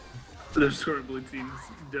no. They're scrambling teams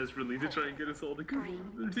desperately to try and get us all to come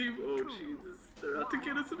on the team. Oh Jesus, they're out to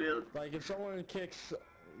get us, man. Like, if someone kicks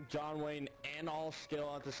John Wayne and all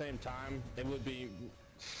skill at the same time, it would be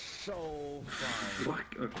so fun.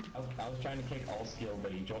 Fuck. Okay. I was trying to kick All Skill,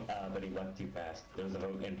 but he left too fast. There was a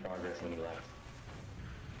vote in progress when he left.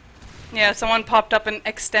 Yeah, someone popped up an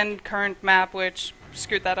extend current map, which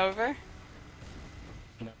screwed that over.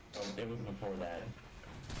 No, it was before that.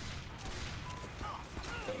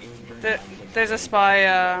 Like, it was during There's a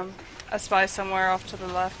spy somewhere off to the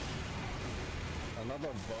left. Another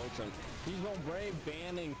vote, and he's no brave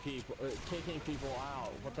banning people, kicking people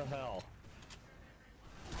out. What the hell?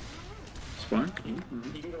 Spawn?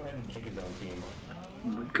 He can go ahead and kick his own team. Oh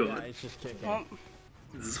my Yeah, god. he's just kicking. Well,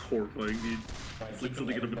 This is horrifying, dude. By It's like kicking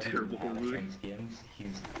something out of a everybody terrible who has horror movie. some skins,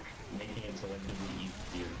 he's making it selectively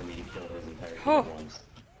easier for me to kill his entire team Oh. at once.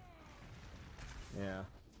 Yeah.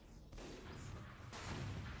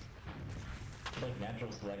 It's like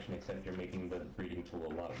natural selection, except you're making the breeding tool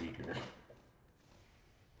a lot weaker.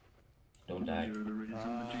 Don't die. You're the reason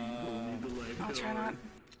the G will need the life. I'll try not.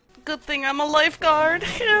 Good thing I'm a lifeguard.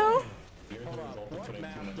 Yeah. Here's the Hold on, result of what putting too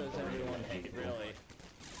map much does effort into everyone one hate, thing. really?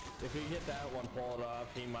 If you get that one pulled off,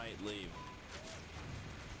 he might leave.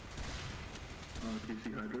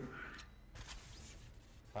 TC Hydra.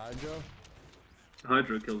 Hydro?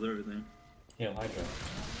 Hydra kills everything. Hail Hydra.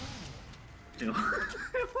 Yeah.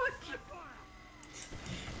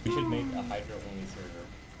 We should make a Hydra only server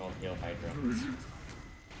called Hail Hydra.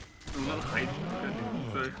 I'm not Hydra.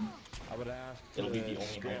 Sorry. I would ask It'll be the to only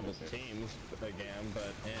scramble Hydra server. teams again,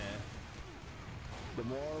 but the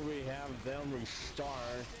more we have them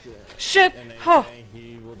restart, Shit! and Oh!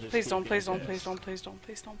 he will just Please keep don't, please getting don't, please pissed. don't, please don't,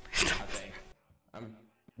 please don't, please don't. Okay. I'm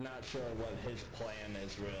not sure what his plan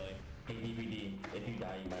is really. Hey DVD, if you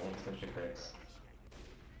die, you might want to switch to crits.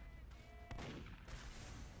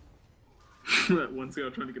 That one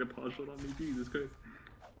scout trying to get a paw shot on me, Jesus Christ.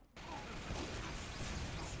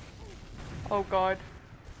 Oh god.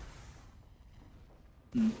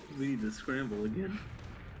 We need to scramble again.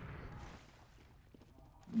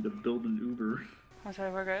 Need to build an Uber, I'll tell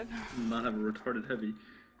you we're good. not have a retarded heavy.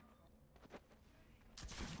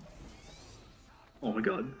 Oh my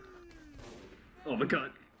god. Oh my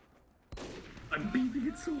god. I'm beating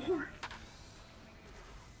it so hard.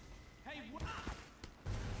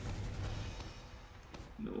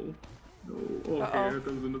 No. No. Okay, Uh-oh. that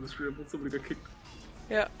was another scramble. Somebody got kicked.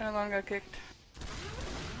 Yeah, no one got kicked.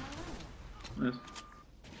 Nice.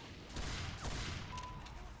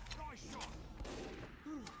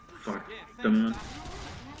 Fuck. Dummy man.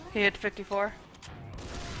 He hit 54.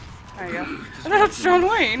 There you go. That's John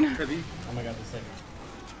Wayne! Heavy. Oh my god, the second.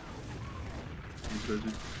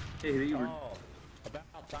 Hey, you were. Oh,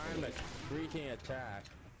 about time that freaking attack.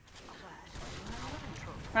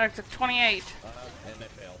 I took 28. And they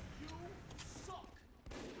failed.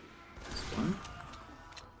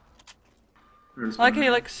 There's I like how one.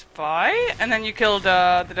 you like spy, and then you killed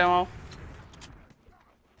the demo.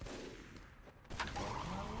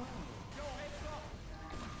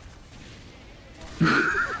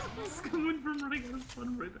 It's coming from right in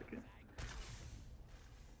front, right back in.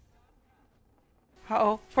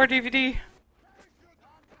 Uh-oh, poor DVD.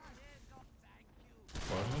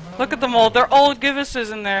 Look at them all, they're all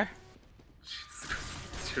Gibuses in there.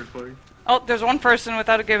 It's terrifying. Oh, there's one person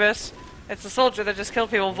without a Gibus. It's the soldier that just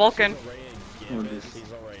killed people, Vulcan.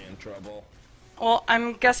 He's already in trouble. Well,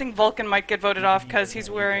 I'm guessing Vulcan might get voted off because he's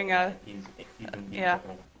wearing a... He's in yeah.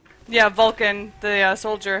 trouble. Yeah, Vulcan, the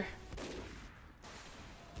soldier.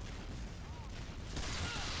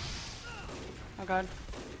 Oh god.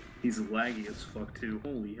 He's laggy as fuck too.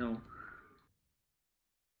 Holy hell.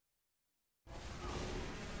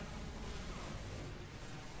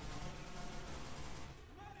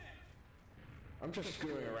 I'm just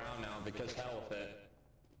screwing around now because hell with it.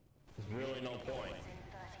 There's really no point.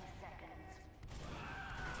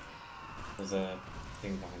 There's a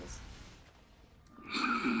thing behind us.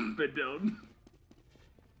 Bed down.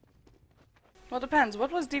 Well, depends.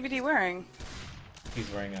 What was DVD wearing? He's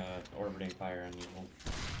wearing a orbiting fire unusual.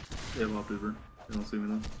 They have wallpaper. They don't see me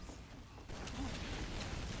though. Ends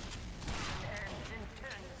in 10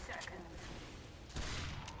 seconds.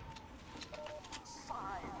 5,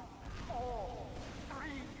 4, 3,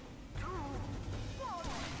 2, 1.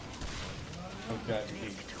 Oh god, he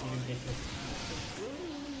didn't get this.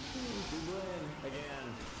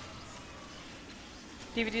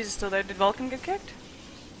 DVD is still there. Did Vulcan get kicked?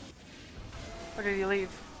 Or did he leave?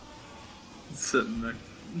 Sitting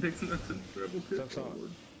next to Rebel Pit. That's all.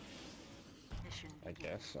 Mission I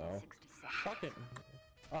guess so. 60 seconds. Fuck it.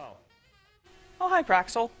 Oh. Oh, hi,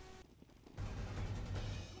 Praxal.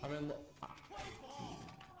 I mean,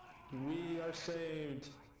 we are saved.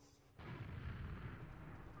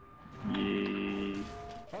 Yay.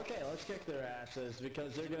 Okay, let's kick their asses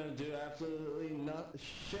because they're gonna do absolutely not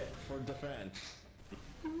shit for defense.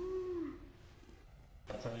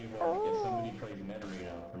 I'll tell you what, if somebody plays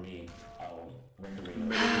Metarino for me, I'll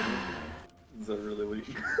Metarino. Is that really what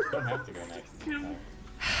you... You don't have to go next.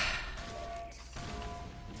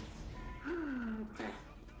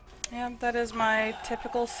 Yeah, that is my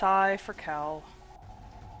typical sigh for Cal.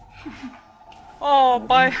 Oh,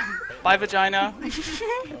 bye, bye, vagina. Oh my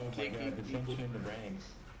god, the tension in the ranks.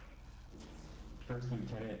 First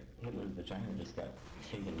Lieutenant Hitler's vagina just got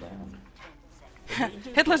shaken down.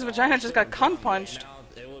 Hitler's vagina just got cunt punched.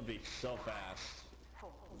 Now, it would be so fast. 4,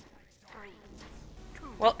 3, 2.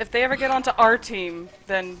 Well, if they ever get onto our team,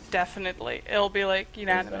 then definitely it'll be like There's,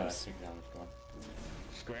 unanimous. kick down the squad.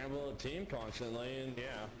 Scramble a team constantly, and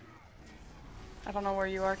yeah. I don't know where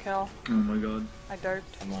you are, Cal. Oh my god. I dart.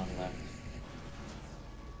 I'm on left.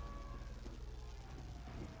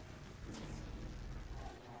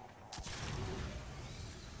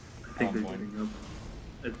 I think they're giving up.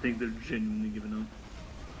 I think they're genuinely giving up.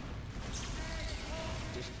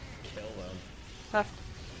 Just kill them. Left.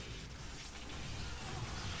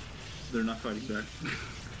 They're not fighting back.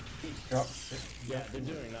 Drop. Yeah, they're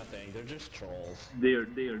doing nothing. They're just trolls. They are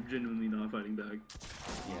genuinely not fighting back.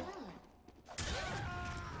 Yeah.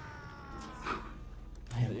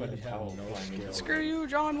 I have They a have towel no flying into skill. Screw you,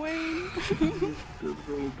 John Wayne.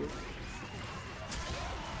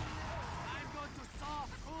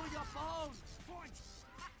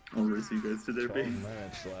 I'll race you guys to their 12 base.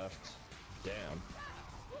 minutes left. Damn.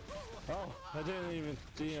 Oh, I didn't even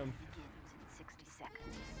see him. 60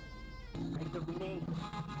 seconds.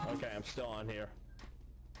 Okay, I'm still on here.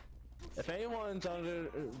 If anyone's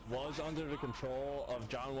was under the control of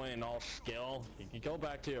John Wayne and all skill, you can go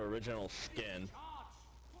back to your original skin.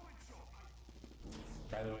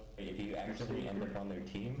 By the way, if you actually end up on their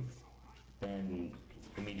team, then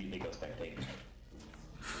immediately go spectate.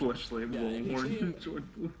 Fleshlight, Yeah, if you see him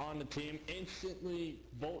Bullhorn, on the team, instantly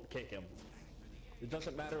bolt kick him. It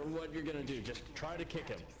doesn't matter what you're gonna do, just try to kick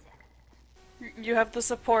him. You have the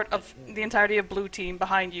support of the entirety of Blue Team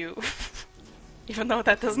behind you. Even though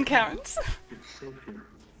that doesn't count. It's safe here.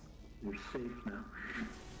 We're safe now.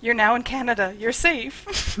 You're now in Canada. You're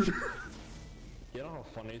safe. You know how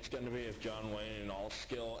funny it's gonna be if John Wayne and all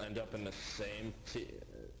skill end up in the same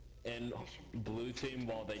in blue team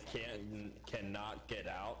while they cannot get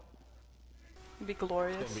out? It'd be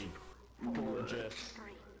glorious. It's gonna be gorgeous.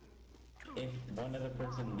 If one other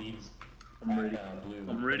person leaves I'm ready. blue,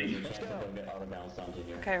 I'm ready. there's a chance that they'll get auto-bounced onto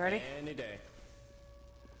here. Okay, ready? Any day.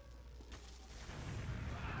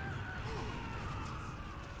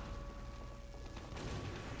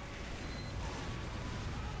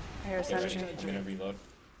 I hear a sentry. I'm gonna reload.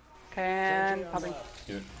 Okay, and popping.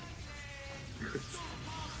 Do it.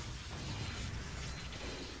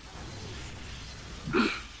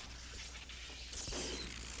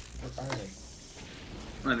 Are they?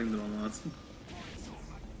 I think they're on lost.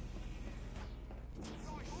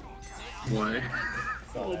 Why?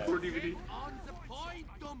 Oh, poor DVD.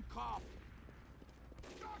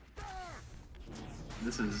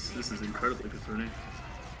 This is incredibly concerning.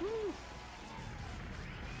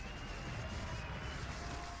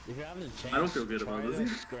 If you have the chance, I don't feel good about try this.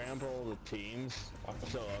 to scramble the teams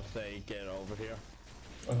so if they get over here.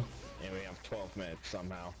 Oh. And we have 12 minutes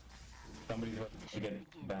somehow. Somebody's to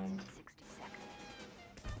get bound.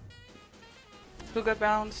 Who got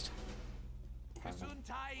bounced?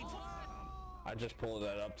 I just pulled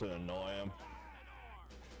that up to annoy him.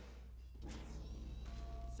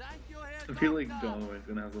 I feel like Galloway's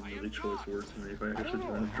gonna have some really choice words for me if I actually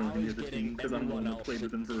try to join the other team, because I'm the one that played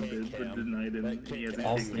with him for a bit, but denied him, and he hasn't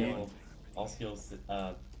taken me. All skills,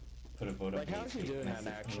 put a vote up. Like, how's he doing that,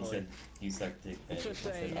 actually? He said, you suck dick. It's just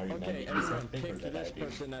I said, saying, are you okay, mad? You everyone suck dick or pick that this I do?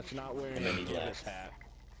 person that's not wearing And a then he Gibus left. hat.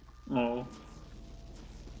 Oh.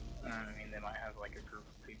 I mean, they might have like a group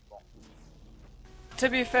of people. To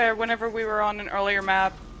be fair, whenever we were on an earlier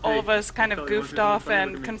map, all of us kind of goofed off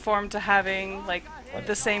and conformed to having like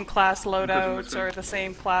the same class loadouts or the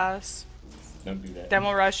same class. Don't do that.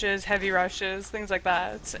 Demo rushes, heavy rushes, things like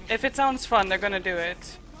that. If it sounds fun, they're gonna do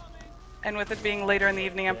it. And with it being later in the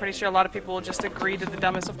evening, I'm pretty sure a lot of people will just agree to the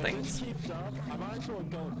dumbest of things. I might as well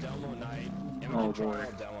go demo night. And we Oh can boy. try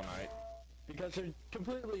out demo night. Because they're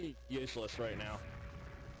completely useless right now.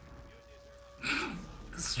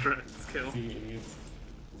 Stress kill.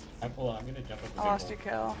 I'm gonna jump up the I lost your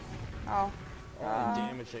kill. Oh. All the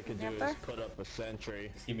damage they could do up is there? put up a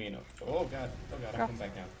sentry. Just give me enough. Oh god, I'm coming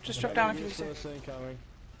back down. Just Come drop back down if you see. Useless incoming.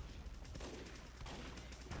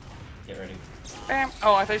 Get ready. Bam.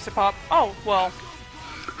 Oh, I thought you said pop. Oh, well.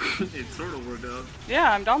 It sort of worked out.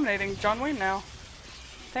 Yeah, I'm dominating John Wayne now.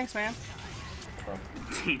 Thanks, man.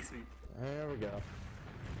 Thanks, man. There we go.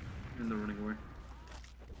 And they're running away.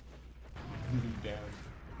 Down.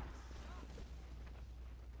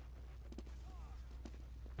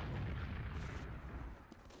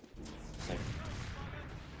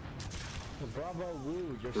 Bravo,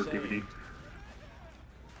 woo, you're Poor DVD. saved.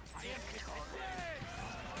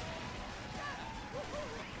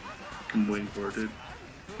 I'm waiting for it, dude.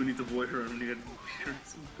 We need to avoid her and we need to hear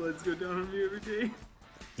some bloods go down on me every day.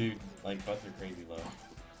 Dude, like, buds are crazy low.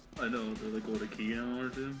 I know, they're like, what, a key hour or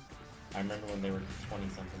two? I remember when they were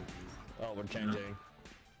 20-something keys. Oh, we're changing.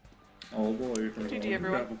 Oh boy, for GG,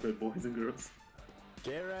 everyone. Grapple Pit boys and girls.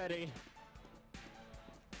 Get ready.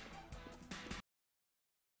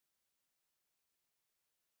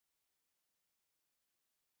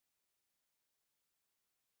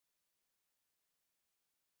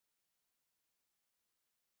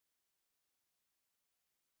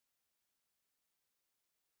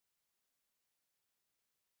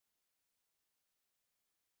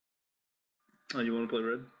 Oh, you want to play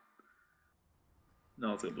red?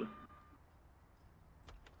 No, let's go blue.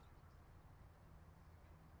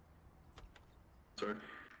 Sorry.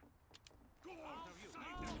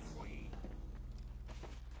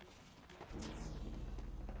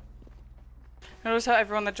 Notice how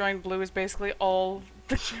everyone that joined blue is basically all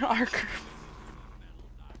our group.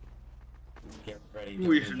 Get ready.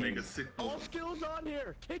 We should make a sick. All skills on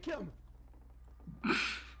here. Kick him.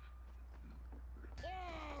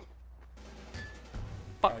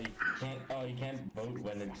 Fuck. You can't vote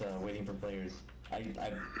when it's waiting for players. I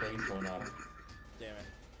placed one up. Damn it.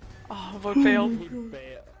 Oh, vote failed.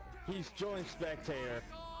 He's joined spectator.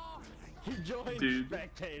 He joined Dude,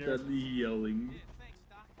 spectator. that yelling.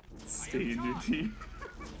 Stay in your team.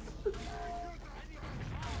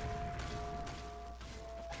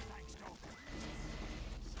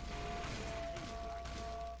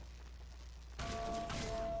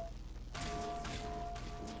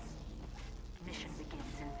 Mission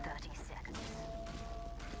begins in 30 seconds.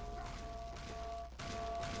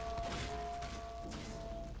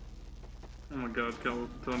 Oh my god, Cal,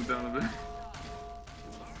 tone down a bit.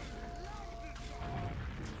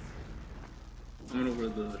 I'm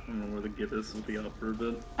gonna wear the Gibus will be out for a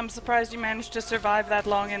bit. I'm surprised you managed to survive that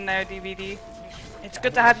long in there, DVD. It's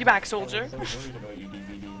good to have you back, soldier. I'm so worried about you,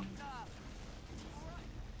 DVD.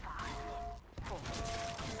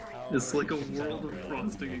 It's like a world of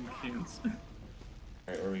frosting and cancer.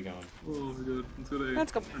 Alright, where are we going? Oh my god, let's go to A.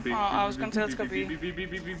 Let's go. Oh, I was gonna say let's go B.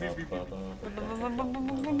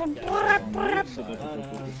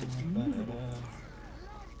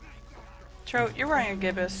 Tro, you're wearing a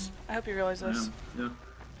Gibus. I hope you realize this. Yeah.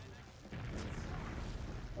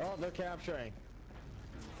 Oh, they're capturing.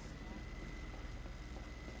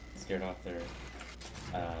 Scared off their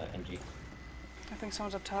MG. I think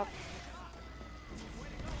someone's up top.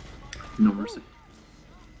 No mercy.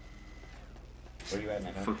 Where are you at,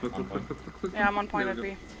 Nana? Fuck, fuck, On fuck, point? fuck, fuck, fuck. Yeah, I'm on point There at we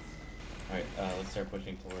B. go. Alright, let's start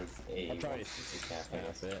pushing towards A. I'll try once this is half, I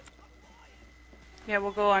guess. it. Yeah,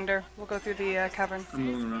 we'll go under. We'll go through the cavern.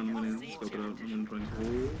 I'm going around, I'm gonna scope it out, I'm gonna try and...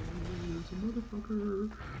 Oh, it's a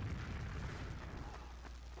motherfucker.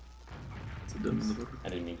 It's a dumb motherfucker. I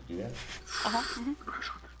didn't mean to do that. Uh-huh.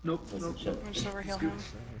 Nope, Listen, nope, shut nope. I'm just overheal him.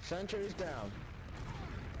 Sentry's down.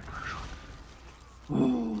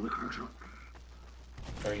 Oh, the crack shot.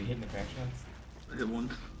 Are you hitting the crack shots? I hit one.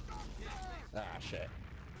 Ah, shit.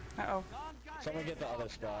 Uh-oh. Someone get the other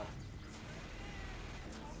spot.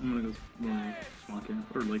 I'm gonna go spawn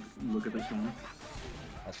camp, or like, look at this one.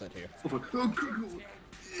 I'll sit here. Oh fuck. Oh, good.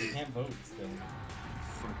 We can't vote still.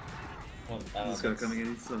 Fuck. Well, This guy coming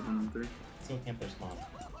in, he's 7-3. Still camp their spawn.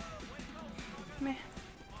 Meh.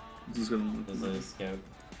 He's gonna There's a scout.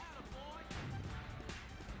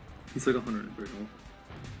 He's like 103 health.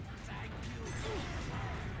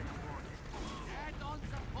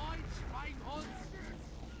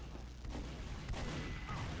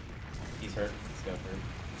 He's hurt. Scout hurt.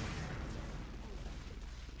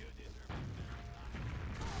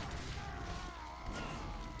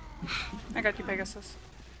 I got you, Pegasus.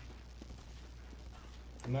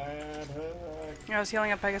 Mad Hook. Yeah, I was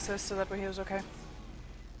healing up Pegasus so that way he was okay.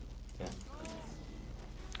 Yeah.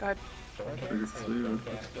 Go ahead. Pegasus, yeah.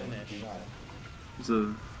 Finish. There's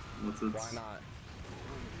a... what's it? Why not?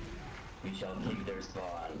 We shall take their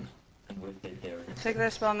spawn, and with it their... Take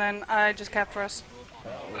this spell and then I just capped for us. Oh,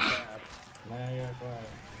 we're capped. Mad Hook.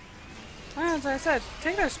 Oh, that's what I said.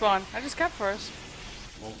 Take their spawn. I just capped for us.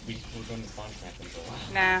 Well, we're going to spawn camp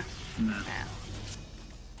until... Nah. Nah.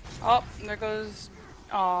 Oh, there goes...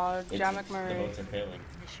 Aw, Jam The McMurray. votes are failing.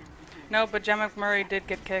 No, but Jam McMurray did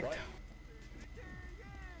get kicked.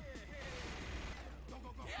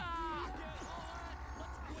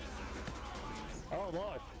 Oh,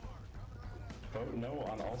 look. Vote no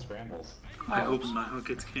on all scrambles. I hope my hook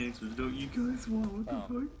gets cancer. Don't you guys want? What the Oh,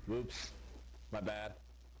 fuck? whoops. My bad.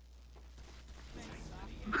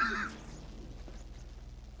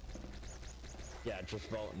 Yeah, just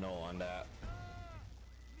vote no on that.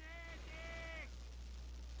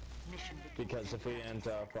 Because if we end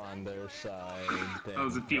up on their side, then I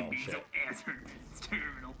was a few oh, beats shit. of ass. It's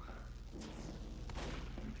terminal.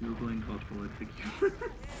 If you were playing dodgeball, I'd pick you.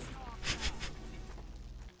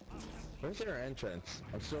 Where's their entrance?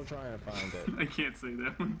 I'm still trying to find it. I can't say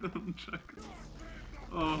that one. Don't check.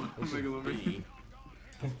 Oh, This Omega is Lover. B.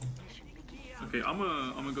 Okay, I'm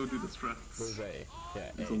gonna go do the stress. Where's A? Yeah,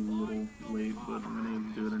 It's A. a little late, but I'm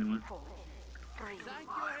gonna do it anyway. 4, 3, 2,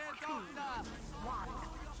 1.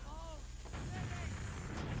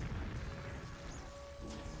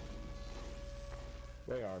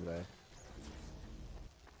 Where are they?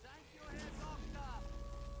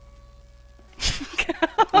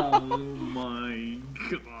 Oh my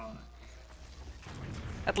god.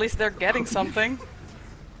 At least they're getting something.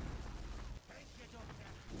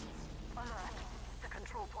 Alert. The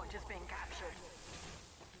control point is being captured.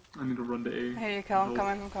 I need to run to A. Hey, you Cal, I'm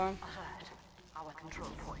coming, I'm coming. Alert. Our control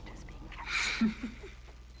point is being captured.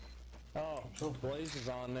 Oh, Blaze is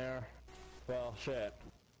on there. Well, shit.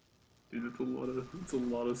 Dude, it's a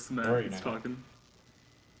lot of smack Where are you he's now? talking.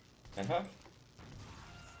 Mad Hook?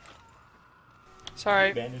 Sorry.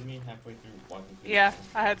 You abandoned me halfway through walking through. Yeah,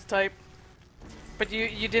 I had to type. But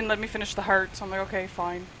you didn't let me finish the heart, so I'm like, okay,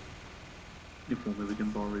 fine. If only we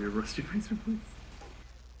can borrow your rusty razor, please.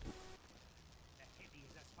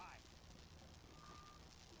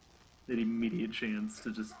 That immediate chance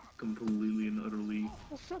to just completely and utterly...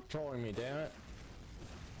 Stop trolling me, damn it.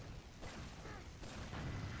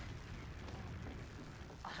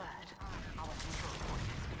 Alert. Our control point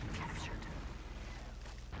is being captured.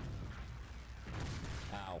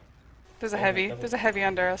 Ow. There's a Oh, heavy. double- There's a heavy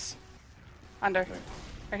under us. Under.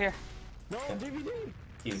 Right here. No, DVD!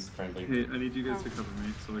 He's friendly. Hey, I need you guys to cover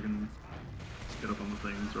me so I can get up on the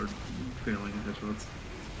thing and start failing at headshots.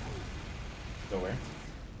 Go where?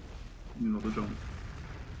 You know the jump.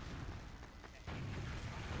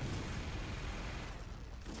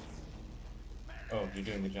 Oh, you're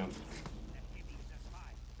doing the jump.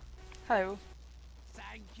 Hello.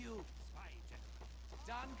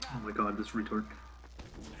 Oh my god, this retard.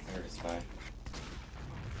 I heard a spy.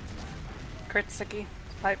 Crit sticky.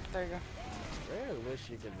 Pipe. There you go. I really wish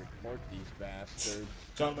you could report these bastards.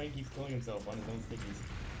 John Wayne keeps killing himself on his own stickies.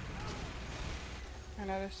 I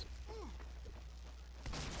noticed.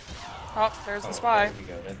 Oh, there's the Oh, spy. there we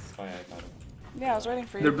go. That's the spy I thought of. Yeah, I was waiting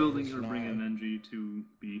for They're you. building or bringing NG to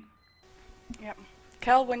B. Yep.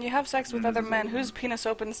 Kel, when you have sex with Yeah, other this is men, all whose penis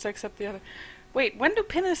opens to accept the other? Wait, when do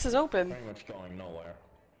penises open? Pretty much going nowhere.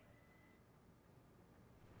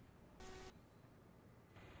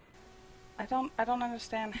 I don't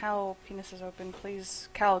understand how penis is open. Please,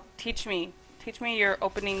 Cal, teach me. Teach me your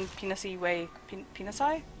opening penisy way.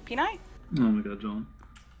 Penisy? Peni? Oh my god, John.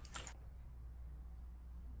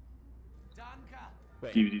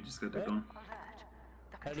 Wait, DVD just got that on.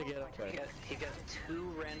 how'd you get up there? He got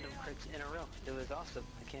 2 random crits in a row. It was awesome.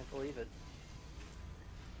 I can't believe it.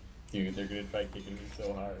 Dude, they're gonna try kicking me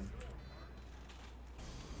so hard.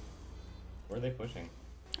 Where are they pushing?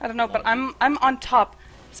 I don't know, but I'm on top.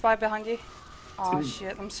 Spy behind you. Oh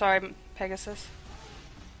shit! I'm sorry, Pegasus.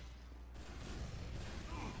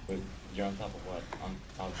 Wait, you're on top of what? On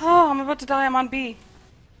top Oh, I'm about to die. I'm on B.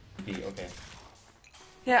 B, okay.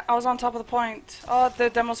 Yeah, I was on top of the point. Oh, the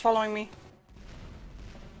demo's following me.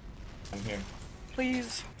 I'm here.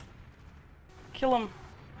 Please. Kill him.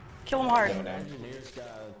 Kill him hard. Demo down. Engineers got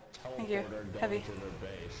a Thank you. teleporter Heavy. going to their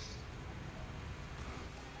base.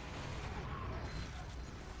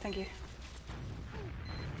 Thank you.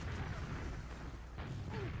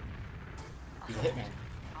 He's a hitman.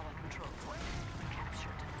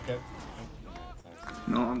 Yep.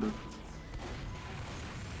 No, I'm dead.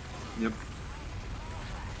 Yep.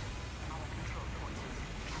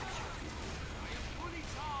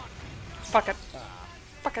 Fuck it.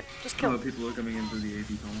 Fuck it. Just kill him. People are coming into the AV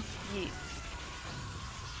tunnel. Yeet.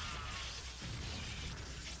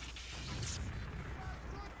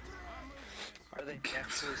 Are they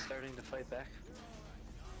actually starting to fight back?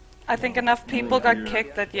 I think enough people got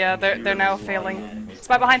kicked that yeah, they're now failing.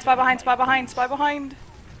 Spy behind, spy behind, spy behind, spy behind.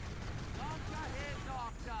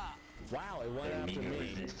 Wow, it went after me.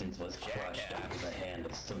 Resistance was crushed under the hand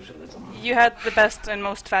of socialism. You had the best and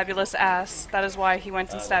most fabulous ass. That is why he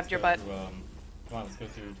went and stabbed your butt. Come on, let's go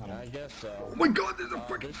through tunnel. I guess so. Oh my god, there's a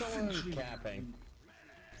fucking There's someone sentry! capping.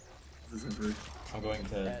 This is sentry. I'm going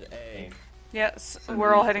to At A. Yes,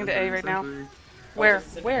 we're all heading to A right now. Sentry. Where?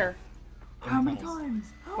 Where? How many times?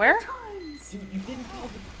 Where? Dude, you didn't call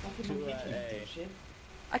the fucking To, location, A. shit.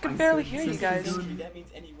 I can barely hear you guys. That means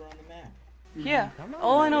anywhere on the map. Yeah.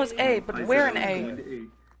 All I know is A, but I where in said I was A? going to A.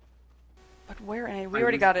 But where in A? We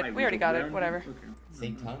already got it. We already got it. Whatever. Okay.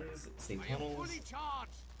 Say tunnels, say tunnels,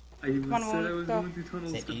 I even Come on, said I we'll was go. going through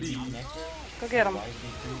tunnels say to AV B. connector. Go get him. Why is he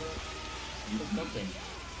through there? You did something.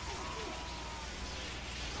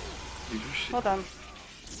 Need your shit. Well done.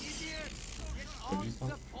 What'd you call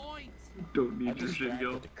it? Don't I need your shit,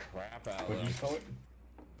 yo. distracted the crap out of What'd you them. call it?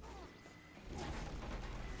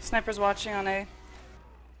 Sniper's watching on A.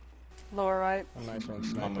 Lower right. A nice one,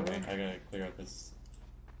 I'm on my sniper. way. I gotta clear out this.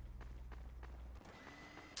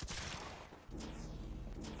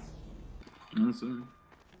 No, sorry.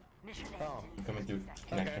 Oh, I'm coming through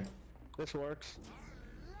connector. okay. This works.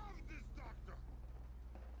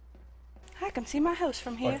 I can see my house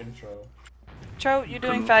from here. Fucking troll. Tro, you're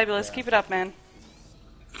doing fabulous. Keep it up, man.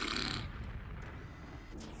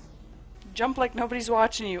 Jump like nobody's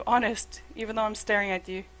watching you, honest. Even though I'm staring at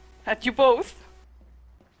you. At you both.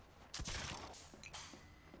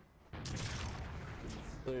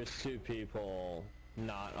 There's 2 people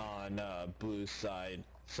not on blue side,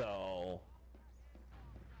 so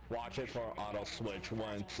watch it for auto switch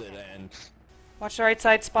once it ends. Watch the right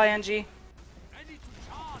side, spy NG.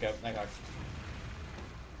 Okay, Nighthawk.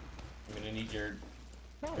 I'm gonna need your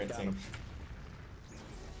crit sync.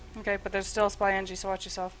 Okay, but there's still a spy NG, so watch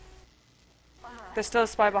yourself. There's still a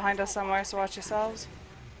spy behind us somewhere, so watch yourselves.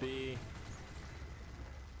 B.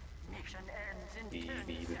 B.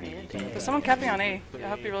 There's someone capping on A. I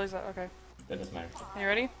hope you realize that. Okay. That doesn't matter. Are you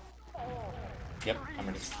ready? Yep, I'm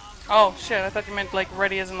ready. Oh shit, I thought you meant like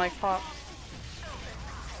ready as in like pop.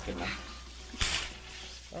 Good enough.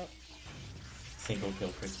 Single kill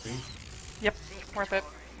crit spree. Yep, worth it.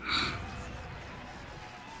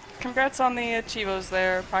 Congrats on the Chivos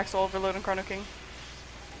there, Praxal, Overload, and Chrono King.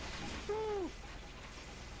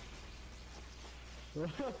 3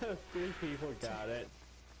 people got it.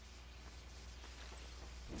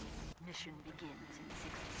 Mission begins in 60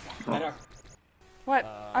 seconds. Nighthawk. What?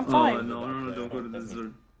 I'm Oh, fine. no, don't go to the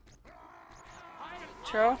zone.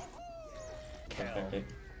 Tro?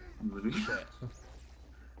 Perfect. Really?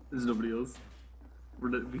 There's nobody else.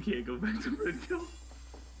 We can't go back to red kill.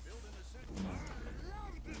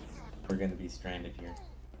 We're gonna be stranded here.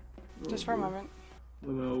 Just for a moment.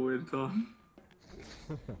 Oh no, wait, Tom.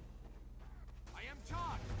 Oh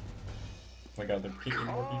my god, they're kicking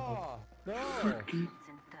more people. No! Fucking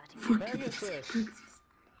Pegasus!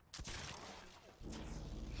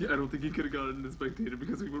 Yeah, I don't think he could have gotten the spectator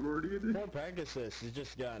because we were already in it. Poor Pegasus, he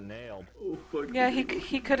just got nailed. Oh fuck. Yeah, he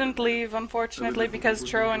couldn't leave, unfortunately, because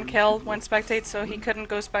Tro and Kel went spectate, so he couldn't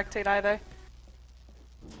go spectate either.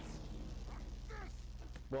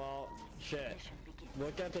 Well, shit.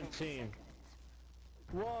 Look at the team.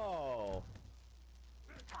 Whoa.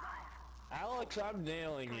 Alex, I'm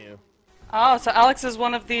nailing you. Oh, so Alex is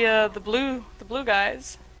one of the blue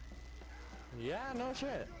guys. Yeah, no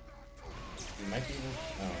shit. You might be.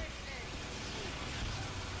 Oh.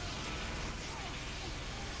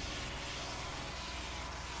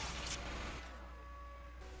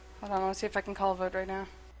 Hold on, let's see if I can call a vote right now.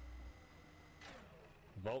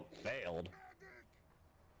 Vote failed.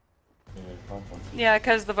 Yeah,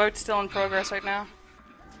 because the vote's still in progress right now.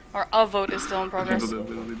 Or a vote is still in progress. People that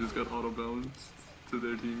literally just got auto-balanced to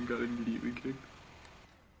their team got immediately kicked.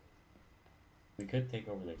 We could take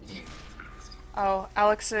over their team. Oh,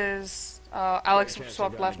 Alex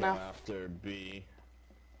swapped left now. After B.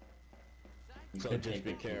 So just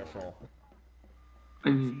be careful. I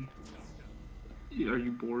mean, are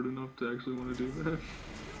you bored enough to actually want to do that?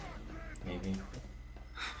 Maybe.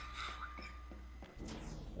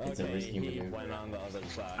 It's a risky maneuver. Went on the other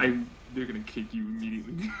side. They're gonna kick you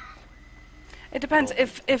immediately. It depends.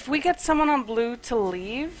 If we get someone on blue to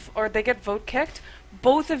leave, or they get vote kicked,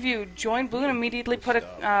 both of you join blue and immediately put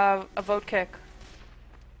a vote kick.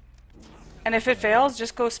 And if it fails,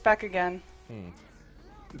 just go spec again.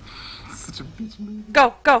 Such a bitch move.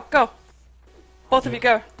 Go, go, go! Both of you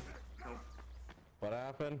go. What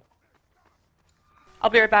happened? I'll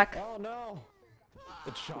be right back. Oh no!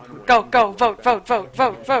 Go, go, vote, vote, vote,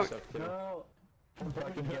 vote, vote. No.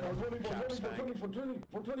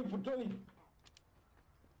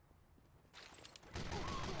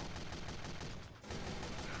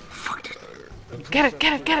 Get it,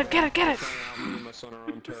 get it, get it, get it, get it!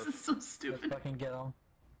 This is so stupid. Fucking get on.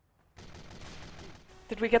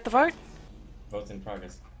 Did we get the vote? Vote's in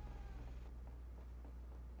progress.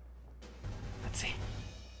 Let's see.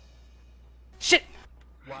 Shit!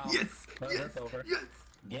 Wow. Yes! Well, Yes! that's over. Yes!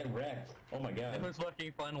 Get wrecked! Oh my god. It was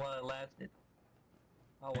fucking fun while it lasted.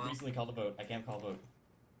 Oh I well. recently called a vote. I can't call a vote.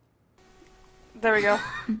 There we go.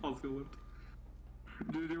 I'll still lift.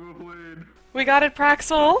 GG, well played. We got it,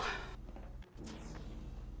 Praxal.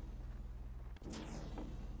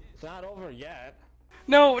 It's not over yet.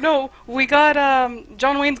 No, no, we got,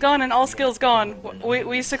 John Wayne's gone and all skills gone.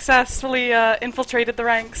 We successfully, infiltrated the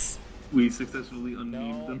ranks. We successfully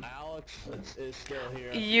unnamed them. Alex is still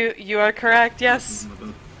here. You are correct, yes.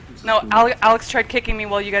 No, Alex tried kicking me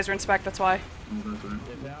while you guys were in spec, that's why. Oh, that's right.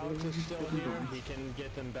 If Alex is still here, he can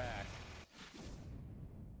get them back.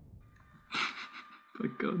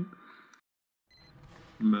 Thank God.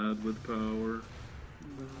 Mad with power.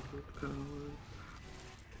 Mad with power.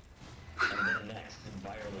 And then next,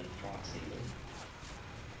 virulent proxy.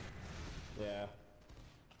 Yeah.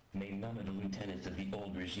 May none of the lieutenants of the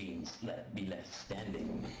old regimes be left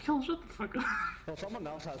standing. Kill, shut the fuck up. Well, someone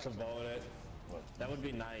else has to vote it. That would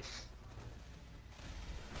be nice.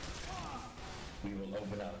 We will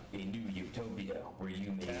open up a new utopia where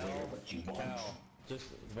you may wear what you want. Just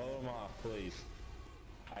vote them off, please.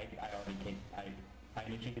 I already came. I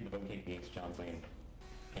initiated the vote against John Wayne.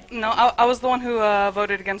 No, I was the one who,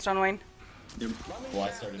 voted against John Wayne. Yep. Well,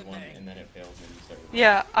 I started one, and then it failed, and you started one.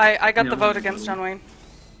 Yeah, I got the vote against John Wayne.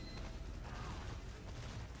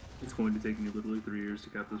 It's going to take me literally 3 years to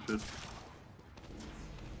cap this shit.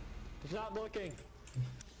 He's not looking.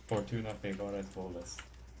 Fortuna Fegora told us.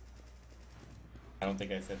 I don't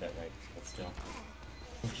think I said that right, but still.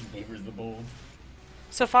 He favors the bold.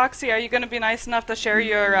 So Foxy, are you gonna be nice enough to share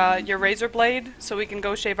your razor blade so we can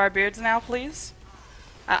go shave our beards now, please?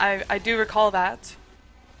 I do recall that.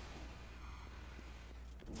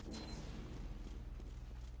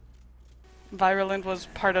 Virulent was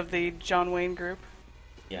part of the John Wayne group.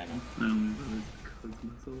 Yeah, I only really cuz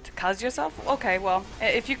myself. To cuz yourself? Okay, well,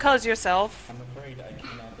 if you cuz yourself... I'm afraid I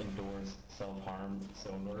cannot endorse self-harm,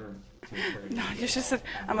 so in order to encourage... No, you just said,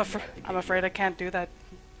 I'm afraid I can't do that.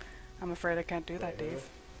 I'm afraid I can't do that, Dave.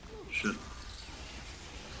 Shit.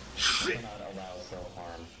 You cannot allow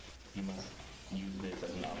self-harm. You must use this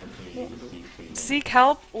as an opportunity to seek freedom. Seek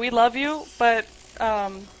help, we love you, but,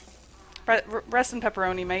 rest in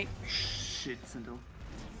pepperoni, mate. Shit, Cinderella.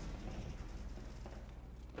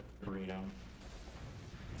 Burrito.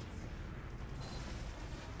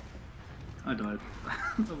 I died.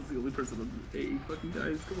 I was the only person on the hey, fucking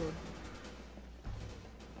guys, come on.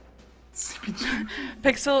 CPG.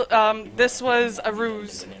 Pixel, this was a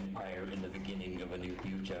ruse. An empire in the beginning of a new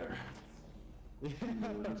future.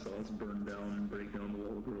 So let's burn down and break down the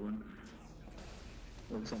wall of ruin.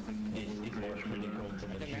 Or something. This is more critical to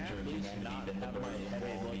the future of humanity than the Berlin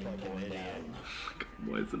Wall being torn down.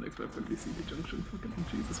 Why is the next weapon BCD junction? Fucking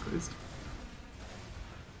Jesus Christ.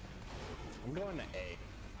 I'm going to A.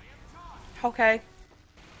 Okay.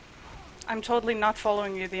 I'm totally not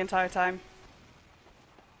following you the entire time.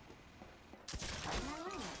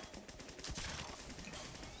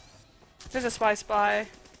 There's a spy.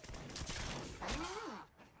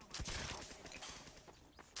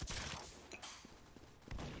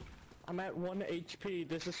 I'm at 1 HP.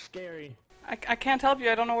 This is scary. I can't help you.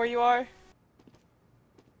 I don't know where you are.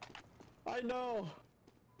 I know.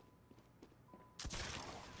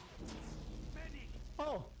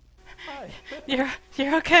 Oh, hi.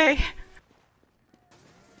 You're okay.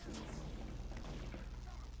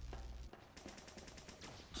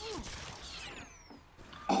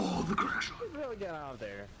 Oh, the crash. Really get out of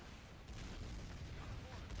there.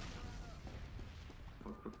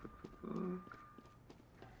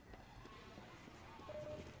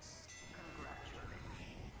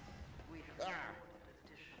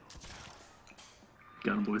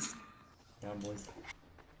 Got him, boys. Got him, boys.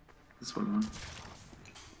 This is what I want.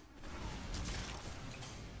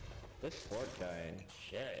 This fort guy,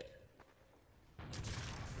 shit.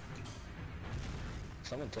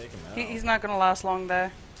 Someone take him out. He's not gonna last long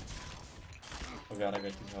there. Oh god, I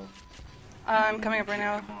got 2 health. I'm coming up right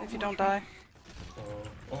now, if you don't die.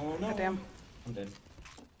 Oh no! God damn. I'm dead.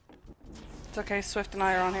 It's okay, Swift and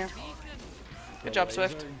I are on here. Good job,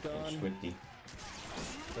 Swift. Swifty.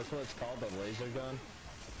 That's what it's called, the laser gun?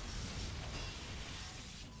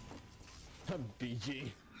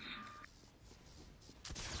 BG.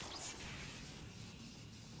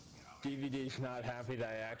 DVD's not happy that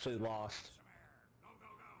I actually lost.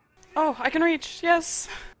 Oh, I can reach, yes!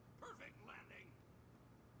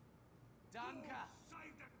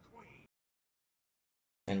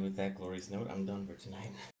 And with that glorious note, I'm done for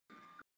tonight.